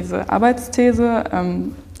steht ja diese Arbeitsthese,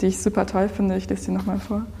 die ich super toll finde. Ich lese die nochmal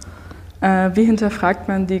vor. Wie hinterfragt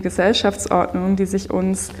man die Gesellschaftsordnung, die sich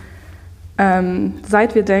uns,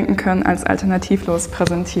 seit wir denken können, als alternativlos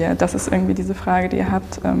präsentiert? Das ist irgendwie diese Frage, die ihr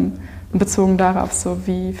habt, bezogen darauf, so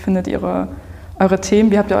wie findet ihr eure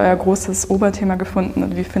Themen, wie habt ihr euer großes Oberthema gefunden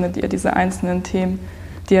und wie findet ihr diese einzelnen Themen,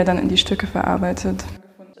 die ihr dann in die Stücke verarbeitet?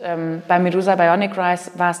 Bei Medusa Bionic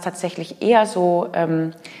Rice war es tatsächlich eher so,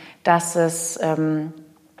 dass es ein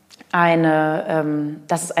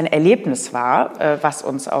Erlebnis war, was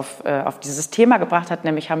uns auf dieses Thema gebracht hat.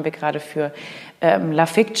 Nämlich haben wir gerade für La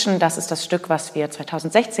Fiction, das ist das Stück, was wir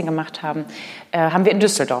 2016 gemacht haben, haben wir in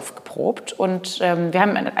Düsseldorf geprobt. Und wir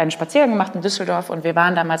haben einen Spaziergang gemacht in Düsseldorf und wir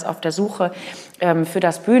waren damals auf der Suche für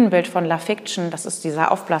das Bühnenbild von La Fiction. Das ist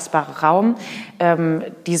dieser aufblasbare Raum.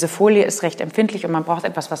 Diese Folie ist recht empfindlich und man braucht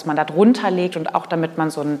etwas, was man da drunter legt und auch damit man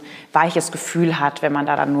so ein weiches Gefühl hat, wenn man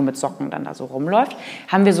da dann nur mit Socken dann da so rumläuft,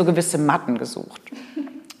 haben wir so gewisse Matten gesucht.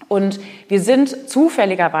 Und wir sind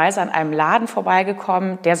zufälligerweise an einem Laden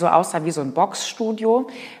vorbeigekommen, der so aussah wie so ein Boxstudio,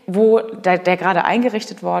 wo der gerade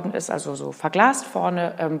eingerichtet worden ist, also so verglast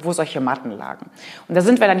vorne, wo solche Matten lagen. Und da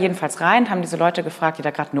sind wir dann jedenfalls rein, haben diese Leute gefragt, die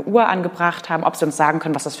da gerade eine Uhr angebracht haben, ob sie uns sagen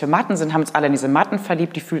können, was das für Matten sind, haben uns alle in diese Matten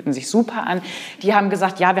verliebt, die fühlten sich super an. Die haben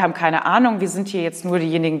gesagt, ja, wir haben keine Ahnung, wir sind hier jetzt nur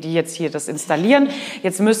diejenigen, die jetzt hier das installieren.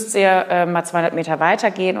 Jetzt müsst ihr mal 200 Meter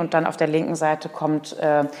weitergehen und dann auf der linken Seite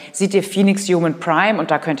seht ihr Phoenix Human Prime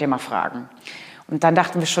und da könnt ihr mal fragen. Und dann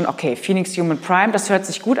dachten wir schon, okay, Phoenix Human Prime, das hört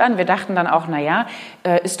sich gut an. Wir dachten dann auch,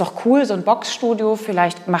 ist doch cool, so ein Boxstudio.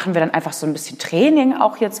 Vielleicht machen wir dann einfach so ein bisschen Training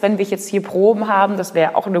auch jetzt, wenn wir jetzt hier Proben haben. Das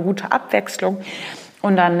wäre auch eine gute Abwechslung.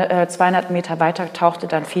 Und dann 200 Meter weiter tauchte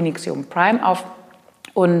dann Phoenix Human Prime auf.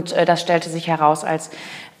 Und das stellte sich heraus als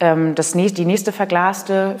die nächste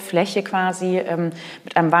verglaste Fläche quasi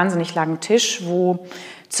mit einem wahnsinnig langen Tisch, wo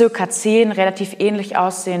circa 10 relativ ähnlich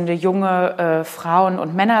aussehende junge Frauen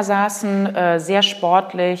und Männer saßen, sehr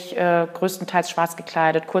sportlich, größtenteils schwarz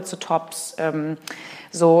gekleidet, kurze Tops,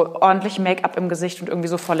 so ordentlich Make-up im Gesicht und irgendwie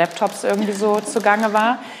so vor Laptops irgendwie so zugange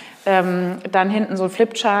war. Dann hinten so ein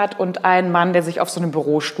Flipchart und ein Mann, der sich auf so einem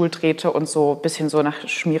Bürostuhl drehte und so ein bisschen so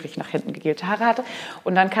schmierig nach hinten gegelte Haare hatte.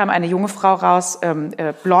 Und dann kam eine junge Frau raus,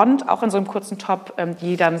 blond, auch in so einem kurzen Top,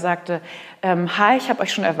 die dann sagte, hi, ich habe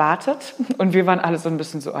euch schon erwartet. Und wir waren alle so ein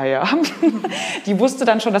bisschen so, ah ja. Die wusste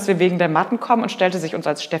dann schon, dass wir wegen der Matten kommen und stellte sich uns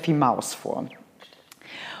als Steffi Maus vor.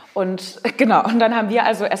 Und genau, und dann haben wir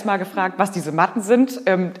also erstmal gefragt, was diese Matten sind.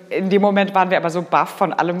 In dem Moment waren wir aber so baff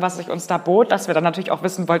von allem, was sich uns da bot, dass wir dann natürlich auch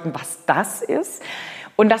wissen wollten, was das ist.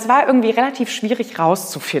 Und das war irgendwie relativ schwierig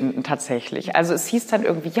rauszufinden tatsächlich. Also es hieß dann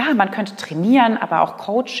irgendwie, ja, man könnte trainieren, aber auch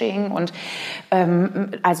Coaching und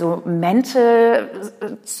also Mental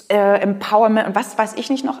Empowerment und was weiß ich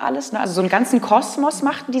nicht noch alles. Ne? Also so einen ganzen Kosmos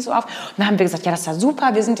machten die so auf. Und dann haben wir gesagt, ja, das ist ja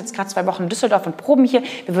super, wir sind jetzt gerade 2 Wochen in Düsseldorf und proben hier.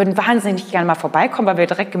 Wir würden wahnsinnig gerne mal vorbeikommen, weil wir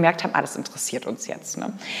direkt gemerkt haben, das interessiert uns jetzt.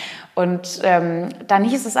 Ne? Und dann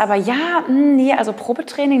hieß es aber, ja, nee, also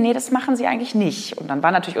Probetraining, nee, das machen sie eigentlich nicht. Und dann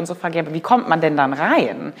war natürlich unsere Frage, ja, aber wie kommt man denn dann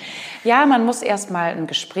rein? Ja, man muss erst mal ein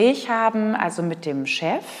Gespräch haben, also mit dem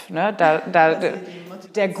Chef, ne,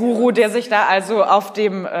 der Guru, der sich da also auf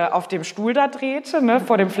dem Stuhl da drehte, ne,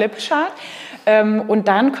 vor dem Flipchart. Und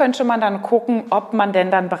dann könnte man dann gucken, ob man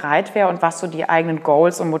denn dann bereit wäre und was so die eigenen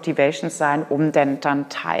Goals und Motivations seien, um denn dann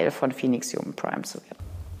Teil von Phoenix Human Prime zu werden.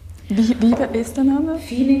 Wie ist der Name?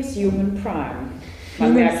 Phoenix Human Prime.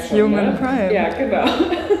 Phoenix Human Prime. Ja, genau.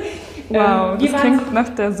 Wow, das klingt nach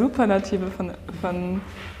der Superlative von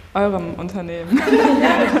eurem Unternehmen.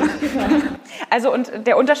 Also und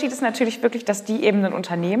der Unterschied ist natürlich wirklich, dass die eben ein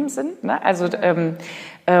Unternehmen sind, ne? Also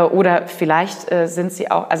oder vielleicht sind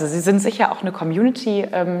sie auch, also sie sind sicher auch eine Community,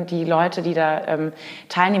 die Leute, die da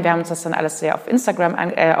teilnehmen. Wir haben uns das dann alles sehr auf Instagram,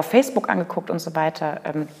 auf Facebook angeguckt und so weiter.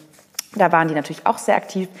 Da waren die natürlich auch sehr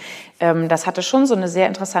aktiv. Das hatte schon so eine sehr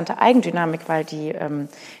interessante Eigendynamik, weil die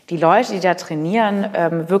Leute, die da trainieren,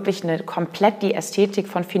 wirklich komplett die Ästhetik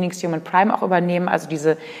von Phoenix Human Prime auch übernehmen. Also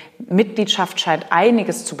diese Mitgliedschaft scheint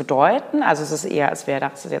einiges zu bedeuten. Also es ist eher, als wäre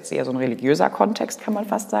das jetzt eher so ein religiöser Kontext, kann man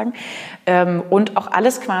fast sagen. Und auch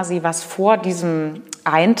alles quasi, was vor diesem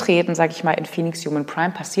Eintreten, sage ich mal, in Phoenix Human Prime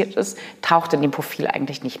passiert ist, taucht in dem Profil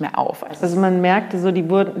eigentlich nicht mehr auf. Also man merkte so, die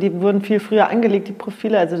wurden viel früher angelegt, die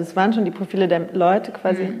Profile. Also das waren schon die Profile der Leute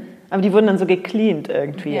quasi. Aber die wurden dann so gecleant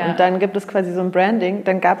irgendwie. Ja. Und dann gibt es quasi so ein Branding.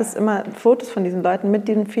 Dann gab es immer Fotos von diesen Leuten mit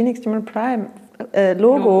diesem Phoenix Human Prime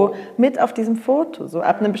Logo mit auf diesem Foto. So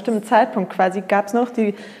ab einem bestimmten Zeitpunkt quasi gab es noch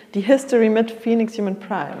die History mit Phoenix Human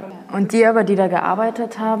Prime. Und die aber, die da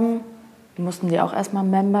gearbeitet haben, mussten die auch erstmal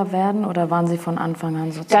Member werden oder waren sie von Anfang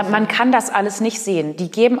an sozusagen? Man kann das alles nicht sehen. Die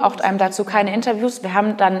geben auch einem dazu keine Interviews. Wir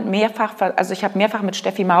haben dann ich habe mehrfach mit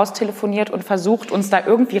Steffi Maus telefoniert und versucht, uns da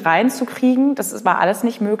irgendwie reinzukriegen. Das war alles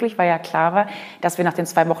nicht möglich, weil ja klar war, dass wir nach den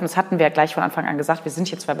 2 Wochen, das hatten wir ja gleich von Anfang an gesagt, wir sind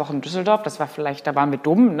hier 2 Wochen in Düsseldorf, da waren wir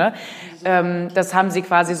dumm, ne? Das haben sie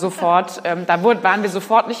quasi sofort, waren wir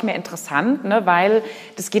sofort nicht mehr interessant, ne? Weil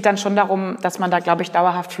das geht dann schon darum, dass man da, glaube ich,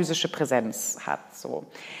 dauerhaft physische Präsenz hat, so.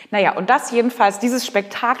 Naja, und das jedenfalls, dieses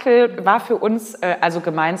Spektakel war für uns, also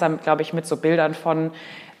gemeinsam, glaube ich, mit so Bildern von,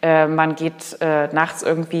 man geht nachts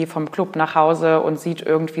irgendwie vom Club nach Hause und sieht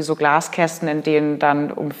irgendwie so Glaskästen, in denen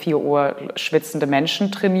dann um 4 Uhr schwitzende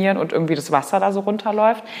Menschen trainieren und irgendwie das Wasser da so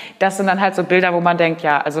runterläuft. Das sind dann halt so Bilder, wo man denkt,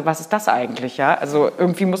 ja, also was ist das eigentlich, ja? Also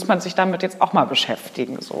irgendwie muss man sich damit jetzt auch mal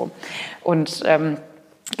beschäftigen, so. Und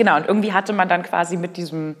genau, und irgendwie hatte man dann quasi mit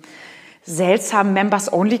diesem seltsamen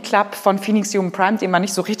Members-Only-Club von Phoenix Human Prime, den man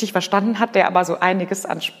nicht so richtig verstanden hat, der aber so einiges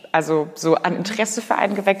an Interesse für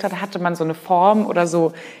einen geweckt hat, hatte man so eine Form oder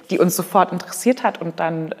so, die uns sofort interessiert hat und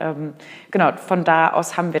dann, von da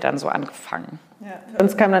aus haben wir dann so angefangen. Ja. Für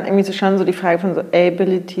uns kam dann irgendwie so schon so die Frage von so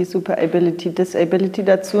Ability, Super-Ability, Disability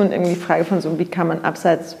dazu und irgendwie die Frage von so, wie kann man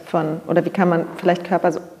abseits von, oder wie kann man vielleicht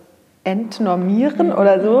Körper so entnormieren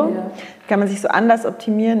oder so, kann man sich so anders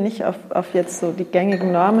optimieren, nicht auf jetzt so die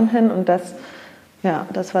gängigen Normen hin und das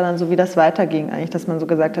war dann so, wie das weiterging eigentlich, dass man so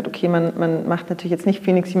gesagt hat, okay, man macht natürlich jetzt nicht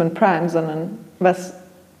Phoenix Human Prime, sondern was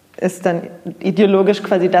ist dann ideologisch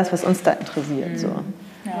quasi das, was uns da interessiert. So.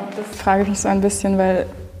 Ja, das frage ich mich so ein bisschen, weil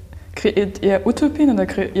kreiert ihr Utopien oder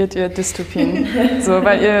kreiert ihr Dystopien? So,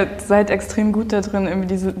 weil ihr seid extrem gut da drin, irgendwie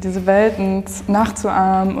diese Welten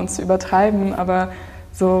nachzuahmen und zu übertreiben, aber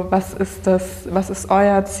so, was ist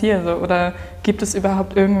euer Ziel? So, oder gibt es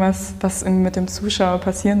überhaupt irgendwas, was mit dem Zuschauer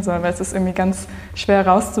passieren soll? Weil es ist irgendwie ganz schwer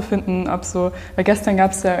herauszufinden, weil gestern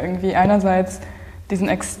gab es ja irgendwie einerseits diesen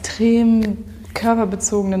extrem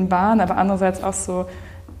körperbezogenen Wahn, aber andererseits auch so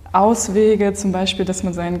Auswege, zum Beispiel, dass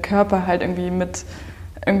man seinen Körper halt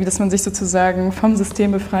dass man sich sozusagen vom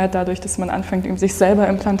System befreit, dadurch, dass man anfängt, sich selber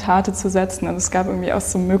Implantate zu setzen. Also es gab irgendwie auch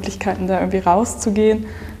so Möglichkeiten, da irgendwie rauszugehen.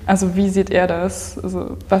 Also wie seht ihr das?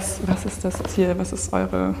 Also was ist das Ziel? Was ist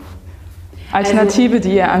eure Alternative,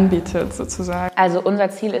 die ihr anbietet sozusagen? Also unser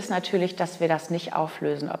Ziel ist natürlich, dass wir das nicht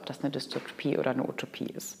auflösen, ob das eine Dystopie oder eine Utopie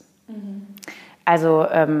ist. Also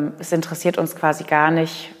es interessiert uns quasi gar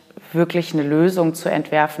nicht, wirklich eine Lösung zu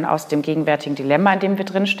entwerfen aus dem gegenwärtigen Dilemma, in dem wir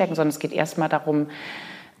drinstecken, sondern es geht erstmal darum,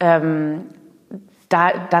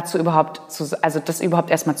 das überhaupt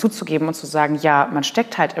erstmal zuzugeben und zu sagen, ja, man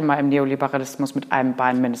steckt halt immer im Neoliberalismus mit einem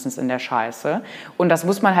Bein mindestens in der Scheiße und das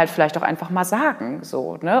muss man halt vielleicht auch einfach mal sagen,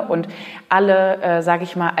 so, ne? Und alle, sage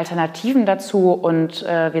ich mal, Alternativen dazu und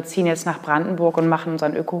wir ziehen jetzt nach Brandenburg und machen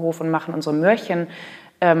unseren Ökohof und machen unsere Möhrchen,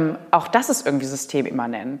 auch das ist irgendwie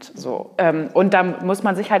systemimmanent, so. Und da muss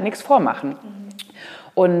man sich halt nichts vormachen.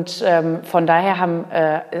 Und von daher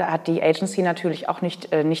hat die Agency natürlich auch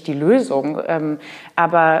nicht die Lösung.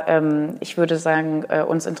 Aber ich würde sagen,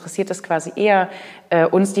 uns interessiert es quasi eher,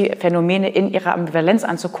 uns die Phänomene in ihrer Ambivalenz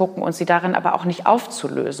anzugucken und sie darin aber auch nicht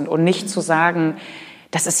aufzulösen und nicht zu sagen,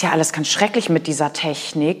 das ist ja alles ganz schrecklich mit dieser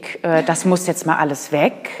Technik, das muss jetzt mal alles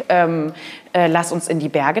weg. lass uns in die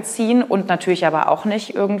Berge ziehen und natürlich aber auch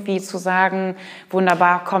nicht irgendwie zu sagen,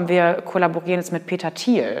 wunderbar, komm, wir kollaborieren jetzt mit Peter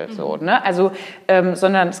Thiel, so, ne? Also,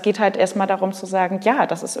 sondern es geht halt erstmal darum zu sagen, ja,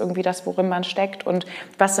 das ist irgendwie das, worin man steckt und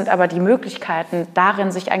was sind aber die Möglichkeiten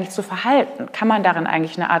darin, sich eigentlich zu verhalten? Kann man darin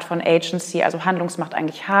eigentlich eine Art von Agency, also Handlungsmacht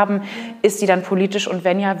eigentlich haben? Ist sie dann politisch und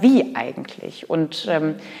wenn ja, wie eigentlich? Und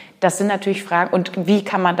das sind natürlich Fragen, und wie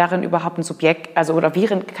kann man darin überhaupt ein Subjekt, also oder wie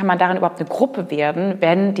kann man darin überhaupt eine Gruppe werden,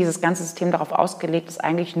 wenn dieses ganze System darauf ausgelegt ist,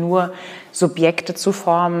 eigentlich nur Subjekte zu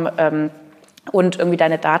formen und irgendwie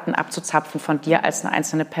deine Daten abzuzapfen von dir als eine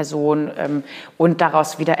einzelne Person und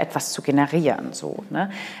daraus wieder etwas zu generieren. So,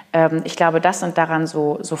 ne? Ich glaube, das sind daran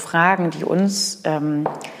so Fragen, die uns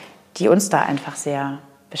da einfach sehr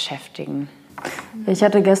beschäftigen. Ich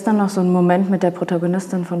hatte gestern noch so einen Moment mit der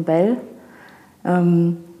Protagonistin von Belle,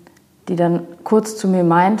 die dann kurz zu mir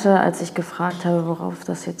meinte, als ich gefragt habe, worauf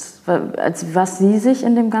das jetzt, was sie sich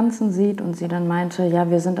in dem Ganzen sieht. Und sie dann meinte, ja,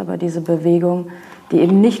 wir sind aber diese Bewegung, die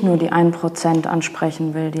eben nicht nur die 1%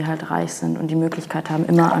 ansprechen will, die halt reich sind und die Möglichkeit haben,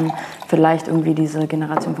 immer an vielleicht irgendwie diese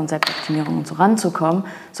Generation von Selbstoptimierung und so ranzukommen,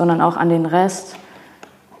 sondern auch an den Rest.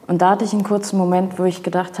 Und da hatte ich einen kurzen Moment, wo ich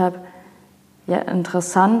gedacht habe, ja,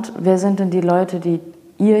 interessant, wer sind denn die Leute, die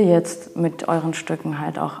ihr jetzt mit euren Stücken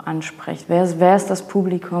halt auch ansprecht? Wer ist das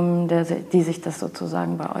Publikum, die sich das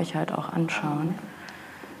sozusagen bei euch halt auch anschauen?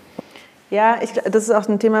 Ja, das ist auch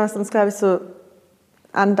ein Thema, was uns, glaube ich, so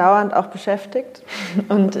andauernd auch beschäftigt.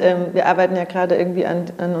 Und wir arbeiten ja gerade irgendwie an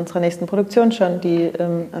unserer nächsten Produktion schon, die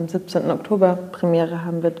am 17. Oktober Premiere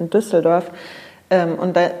haben wird in Düsseldorf.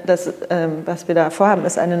 Und was wir da vorhaben,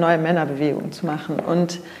 ist eine neue Männerbewegung zu machen.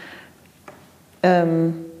 Und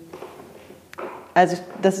also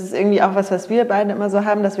das ist irgendwie auch was wir beide immer so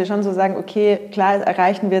haben, dass wir schon so sagen, okay, klar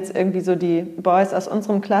erreichen wir jetzt irgendwie so die Boys aus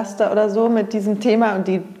unserem Cluster oder so mit diesem Thema und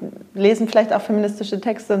die lesen vielleicht auch feministische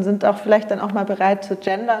Texte und sind auch vielleicht dann auch mal bereit zu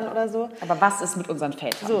gendern oder so. Aber was ist mit unseren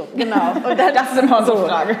Vätern? So, genau. Und dann, das ist immer unsere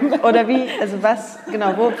Frage. Oder wie, also was,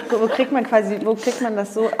 genau, wo kriegt man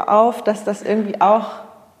das so auf, dass das irgendwie auch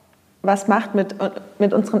was macht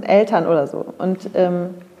mit unseren Eltern oder so. Und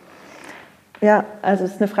ja, also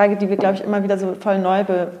es ist eine Frage, die wir, glaube ich, immer wieder so voll neu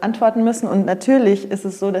beantworten müssen. Und natürlich ist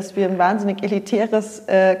es so, dass wir ein wahnsinnig elitäres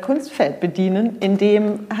Kunstfeld bedienen, in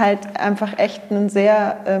dem halt einfach echt ein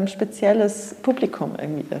sehr spezielles Publikum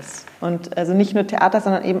irgendwie ist. Und also nicht nur Theater,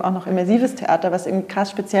 sondern eben auch noch immersives Theater, was irgendwie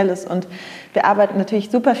krass speziell ist. Und wir arbeiten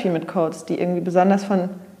natürlich super viel mit Codes, die irgendwie besonders von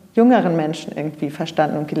jüngeren Menschen irgendwie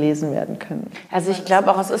verstanden und gelesen werden können. Also ich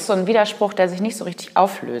glaube auch, es ist so ein Widerspruch, der sich nicht so richtig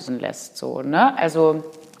auflösen lässt. So, ne? Also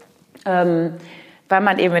weil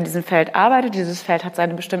man eben in diesem Feld arbeitet. Dieses Feld hat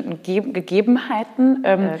seine bestimmten Gegebenheiten.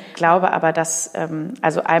 Glaube aber, dass,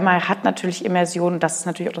 also einmal hat natürlich Immersion, das ist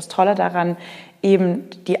natürlich auch das Tolle daran, eben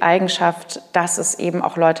die Eigenschaft, dass es eben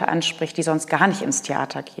auch Leute anspricht, die sonst gar nicht ins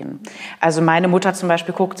Theater gehen. Also meine Mutter zum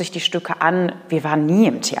Beispiel guckt sich die Stücke an, wir waren nie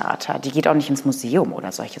im Theater, die geht auch nicht ins Museum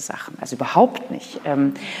oder solche Sachen, also überhaupt nicht.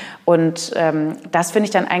 Und das finde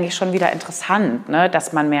ich dann eigentlich schon wieder interessant, ne,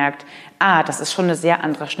 dass man merkt, das ist schon eine sehr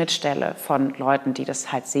andere Schnittstelle von Leuten, die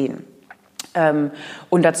das halt sehen.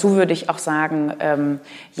 Und dazu würde ich auch sagen,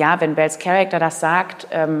 ja, wenn Belles Charakter das sagt,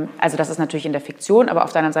 also das ist natürlich in der Fiktion, aber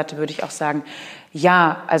auf der anderen Seite würde ich auch sagen,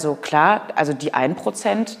 ja, also klar, also die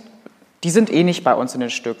 1%, die sind eh nicht bei uns in den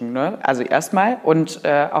Stücken, ne? Also erstmal. Und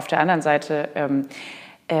auf der anderen Seite,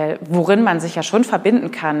 worin man sich ja schon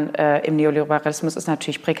verbinden kann im Neoliberalismus, ist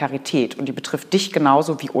natürlich Prekarität. Und die betrifft dich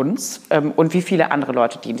genauso wie uns und wie viele andere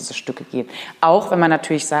Leute, die in diese Stücke gehen. Auch wenn man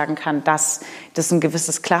natürlich sagen kann, dass das ein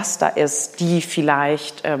gewisses Cluster ist, die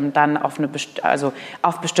vielleicht dann auf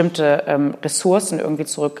bestimmte Ressourcen irgendwie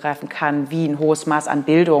zurückgreifen kann, wie ein hohes Maß an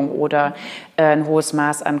Bildung oder ein hohes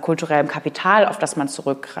Maß an kulturellem Kapital, auf das man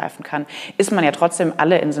zurückgreifen kann, ist man ja trotzdem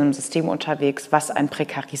alle in so einem System unterwegs, was einen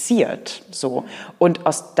prekarisiert. So. Und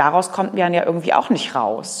daraus kommt man ja irgendwie auch nicht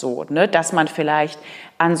raus, so, ne? Dass man vielleicht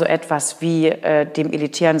an so etwas wie dem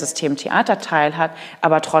elitären System Theater teilhat,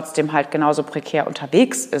 aber trotzdem halt genauso prekär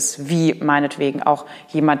unterwegs ist, wie meinetwegen auch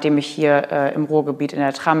jemand, dem ich hier im Ruhrgebiet in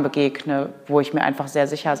der Tram begegne, wo ich mir einfach sehr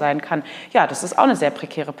sicher sein kann, ja, das ist auch eine sehr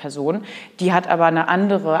prekäre Person, die hat aber eine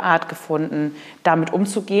andere Art gefunden, damit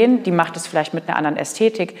umzugehen, die macht es vielleicht mit einer anderen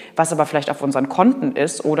Ästhetik, was aber vielleicht auf unseren Konten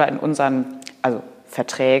ist oder in unseren, also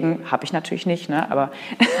Verträgen habe ich natürlich nicht, ne? Aber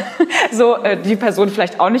so die Person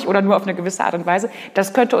vielleicht auch nicht oder nur auf eine gewisse Art und Weise.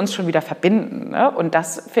 Das könnte uns schon wieder verbinden, ne? Und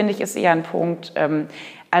das, finde ich, ist eher ein Punkt,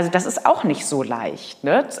 also das ist auch nicht so leicht,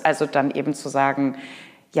 ne? Also dann eben zu sagen,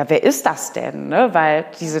 ja, wer ist das denn? Ne? Weil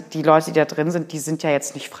die Leute, die da drin sind, die sind ja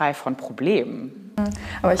jetzt nicht frei von Problemen.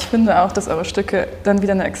 Aber ich finde auch, dass eure Stücke dann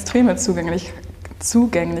wieder eine extreme Zugänglichkeit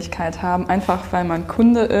Zugänglichkeit haben, einfach weil man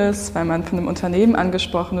Kunde ist, weil man von einem Unternehmen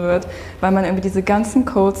angesprochen wird, weil man irgendwie diese ganzen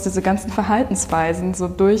Codes, diese ganzen Verhaltensweisen so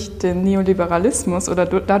durch den Neoliberalismus oder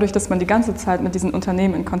dadurch, dass man die ganze Zeit mit diesen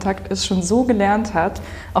Unternehmen in Kontakt ist, schon so gelernt hat.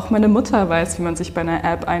 Auch meine Mutter weiß, wie man sich bei einer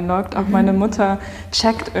App einloggt. Auch meine Mutter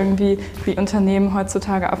checkt irgendwie, wie Unternehmen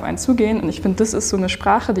heutzutage auf einen zugehen. Und ich finde, das ist so eine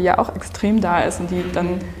Sprache, die ja auch extrem da ist und die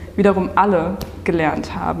dann wiederum alle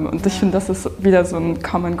gelernt haben. Und ich finde, das ist wieder so ein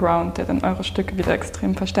Common Ground, der dann eure Stücke wieder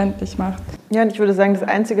extrem verständlich macht. Ja, und ich würde sagen, das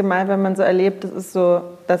einzige Mal, wenn man so erlebt,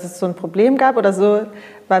 dass es so ein Problem gab oder so,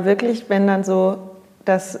 war wirklich, wenn dann so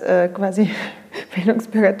das quasi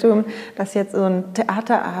Bildungsbürgertum, das jetzt so ein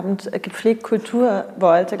Theaterabend gepflegt Kultur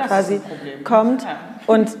wollte, das quasi kommt.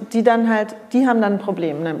 Und die haben dann ein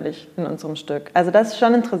Problem, nämlich in unserem Stück. Also das ist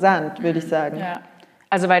schon interessant, würde ich sagen. Ja.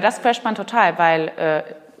 Also weil das flasht man total, weil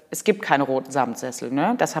es gibt keine roten Samtsessel,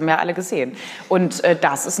 ne? Das haben ja alle gesehen. Und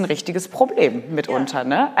das ist ein richtiges Problem mitunter, ja.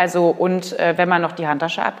 Ne? Also wenn man noch die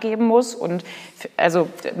Handtasche abgeben muss und also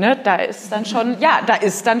ne, da ist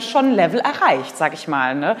dann schon Level erreicht, sag ich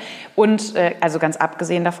mal, ne? Und also ganz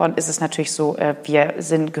abgesehen davon ist es natürlich so, wir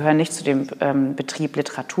gehören nicht zu dem Betrieb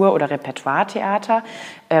Literatur oder Repertoire-Theater.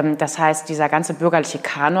 Das heißt, dieser ganze bürgerliche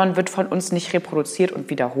Kanon wird von uns nicht reproduziert und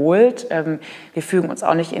wiederholt. Wir fügen uns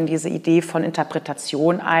auch nicht in diese Idee von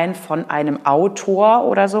Interpretation ein von einem Autor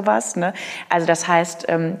oder sowas. Ne? Also das heißt,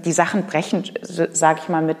 die Sachen brechen, sage ich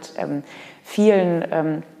mal, mit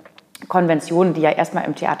vielen Konventionen, die ja erstmal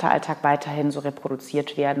im Theateralltag weiterhin so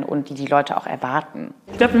reproduziert werden und die Leute auch erwarten.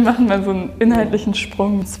 Ich glaube, wir machen mal so einen inhaltlichen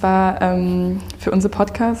Sprung. Und zwar für unsere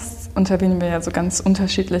Podcasts interviewen wir ja so ganz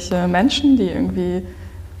unterschiedliche Menschen, die irgendwie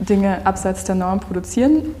Dinge abseits der Norm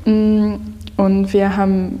produzieren. Und wir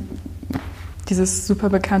haben dieses super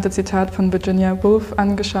bekannte Zitat von Virginia Woolf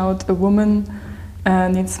angeschaut: A woman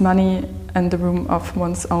needs money and the room of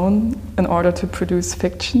one's own in order to produce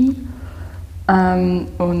fiction.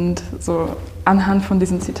 Und so anhand von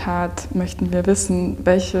diesem Zitat möchten wir wissen,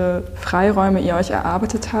 welche Freiräume ihr euch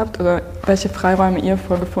erarbeitet habt oder welche Freiräume ihr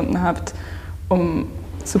vorgefunden habt, um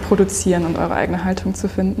zu produzieren und eure eigene Haltung zu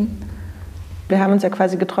finden. Wir haben uns ja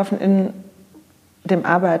quasi getroffen in dem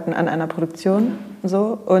Arbeiten an einer Produktion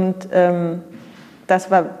so, und das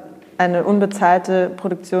war eine unbezahlte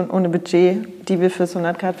Produktion ohne Budget, die wir für das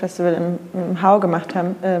 100-Grad-Festival im Hau gemacht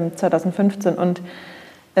haben 2015 und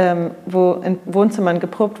wo in Wohnzimmern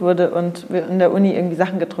geprobt wurde und wir in der Uni irgendwie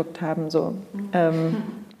Sachen gedruckt haben. So.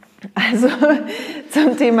 Also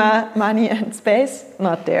zum Thema Money and Space,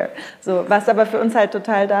 not there. So, was aber für uns halt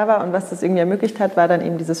total da war und was das irgendwie ermöglicht hat, war dann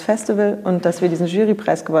eben dieses Festival und dass wir diesen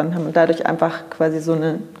Jurypreis gewonnen haben und dadurch einfach quasi so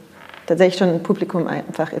tatsächlich schon ein Publikum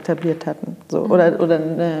einfach etabliert hatten, so, oder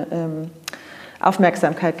eine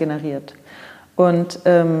Aufmerksamkeit generiert. Und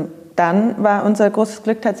dann war unser großes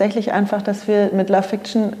Glück tatsächlich einfach, dass wir mit Love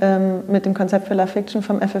Fiction, mit dem Konzept für Love Fiction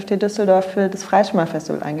vom FFT Düsseldorf für das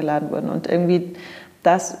Freischimmer-Festival eingeladen wurden und irgendwie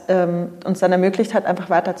das uns dann ermöglicht hat, einfach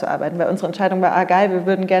weiterzuarbeiten, weil unsere Entscheidung war, geil, wir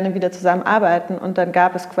würden gerne wieder zusammenarbeiten und dann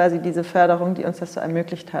gab es quasi diese Förderung, die uns das so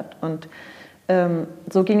ermöglicht hat und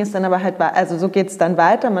so ging es dann aber halt, also so geht es dann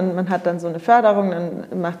weiter, man hat dann so eine Förderung,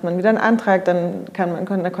 dann macht man wieder einen Antrag, dann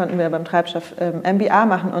konnten wir beim Treibstoff MBA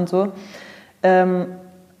machen und so.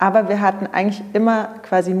 Aber wir hatten eigentlich immer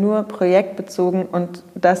quasi nur projektbezogen und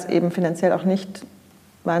das eben finanziell auch nicht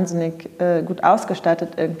wahnsinnig gut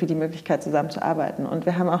ausgestattet, irgendwie die Möglichkeit zusammenzuarbeiten. Und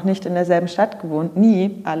wir haben auch nicht in derselben Stadt gewohnt,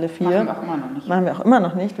 nie, alle vier. Machen wir auch immer noch nicht. Machen wir auch immer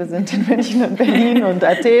noch nicht. Wir sind in München und Berlin und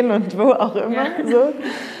Athen und wo auch immer. Ja. So.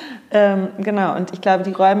 Genau, und ich glaube,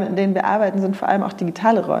 die Räume, in denen wir arbeiten, sind vor allem auch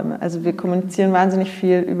digitale Räume. Also wir kommunizieren wahnsinnig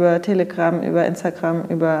viel über Telegram, über Instagram,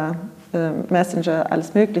 über Messenger,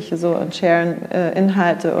 alles Mögliche so und sharen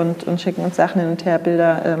Inhalte und schicken uns Sachen hin und her,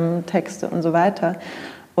 Bilder, Texte und so weiter.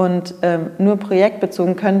 Und nur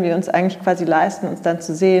projektbezogen können wir uns eigentlich quasi leisten, uns dann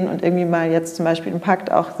zu sehen und irgendwie mal jetzt zum Beispiel im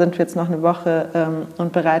Pakt auch sind wir jetzt noch eine Woche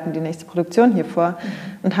und bereiten die nächste Produktion hier vor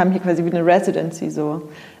und haben hier quasi wie eine Residency so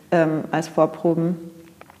als Vorproben.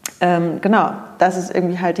 Genau, das ist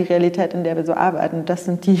irgendwie halt die Realität, in der wir so arbeiten. Das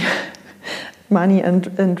sind die Money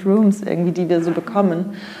and Rooms irgendwie, die wir so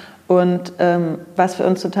bekommen. Und was für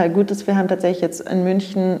uns total gut ist, wir haben tatsächlich jetzt in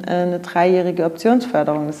München eine 3-jährige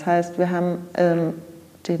Optionsförderung. Das heißt, wir haben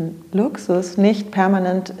den Luxus, nicht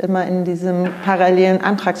permanent immer in diesem parallelen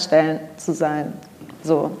Antragsstellen zu sein.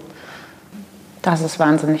 So. Das ist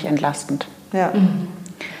wahnsinnig entlastend. Ja.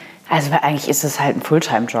 Also weil eigentlich ist es halt ein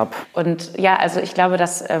Fulltime-Job. Und ja, also ich glaube,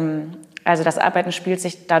 dass Also das Arbeiten spielt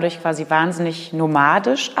sich dadurch quasi wahnsinnig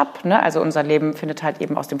nomadisch ab. Ne? Also unser Leben findet halt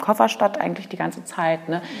eben aus dem Koffer statt eigentlich die ganze Zeit.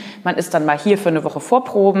 Ne? Man ist dann mal hier für eine Woche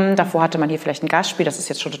Vorproben. Davor hatte man hier vielleicht ein Gastspiel. Das ist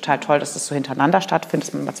jetzt schon total toll, dass das so hintereinander stattfindet,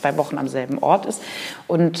 dass man mal 2 Wochen am selben Ort ist.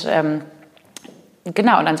 Und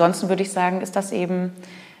genau, und ansonsten würde ich sagen, ist das eben...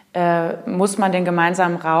 muss man den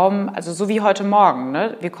gemeinsamen Raum, also so wie heute Morgen,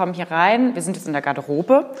 ne? Wir kommen hier rein, wir sind jetzt in der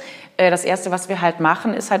Garderobe. Das Erste, was wir halt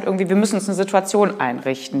machen, ist halt irgendwie, wir müssen uns eine Situation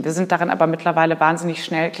einrichten. Wir sind darin aber mittlerweile wahnsinnig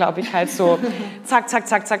schnell, glaube ich, halt so zack, zack,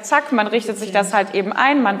 zack, zack, zack. Man richtet sich das halt eben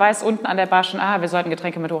ein. Man weiß unten an der Bar schon, wir sollten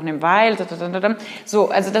Getränke mit hochnehmen, weil... So,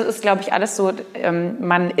 also das ist, glaube ich, alles so,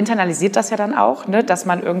 man internalisiert das ja dann auch, ne? Dass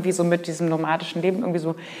man irgendwie so mit diesem nomadischen Leben irgendwie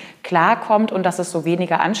so klarkommt und dass es so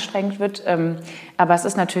weniger anstrengend wird. Aber es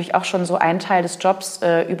ist natürlich auch schon so ein Teil des Jobs,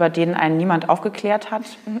 über den einen niemand aufgeklärt hat.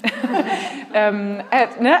 Ne?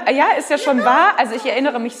 Ja, ist ja schon wahr. Also ich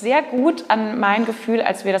erinnere mich sehr gut an mein Gefühl,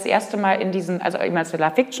 als wir das erste Mal als wir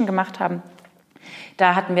La Fiction gemacht haben.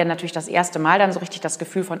 Da hatten wir natürlich das erste Mal dann so richtig das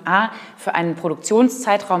Gefühl von, für einen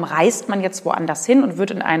Produktionszeitraum reist man jetzt woanders hin und wird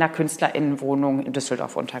in einer KünstlerInnenwohnung in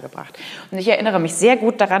Düsseldorf untergebracht. Und ich erinnere mich sehr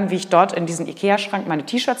gut daran, wie ich dort in diesen Ikea-Schrank meine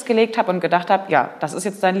T-Shirts gelegt habe und gedacht habe, ja, das ist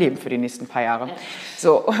jetzt dein Leben für die nächsten paar Jahre.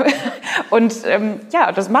 So. Und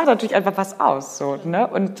das macht natürlich einfach was aus. So, ne?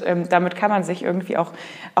 Und damit kann man sich irgendwie auch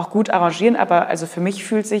gut arrangieren. Aber also für mich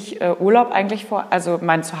fühlt sich Urlaub eigentlich also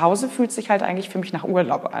mein Zuhause fühlt sich halt eigentlich für mich nach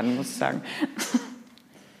Urlaub an, muss ich sagen.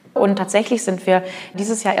 Und tatsächlich sind wir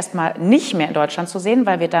dieses Jahr erstmal nicht mehr in Deutschland zu sehen,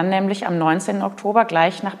 weil wir dann nämlich am 19. Oktober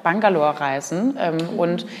gleich nach Bangalore reisen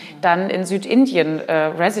und dann in Südindien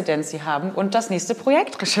Residency haben und das nächste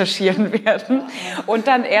Projekt recherchieren werden und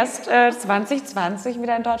dann erst 2020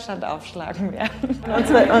 wieder in Deutschland aufschlagen werden. Und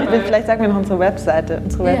vielleicht sagen wir noch unsere Webseite.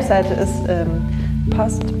 Unsere Webseite ist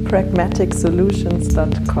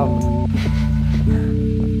postpragmaticsolutions.com.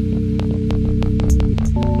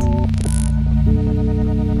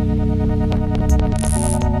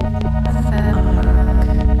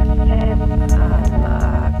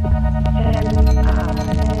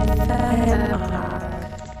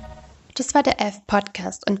 Das war der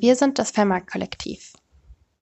F-Podcast und wir sind das Vermarkt-Kollektiv.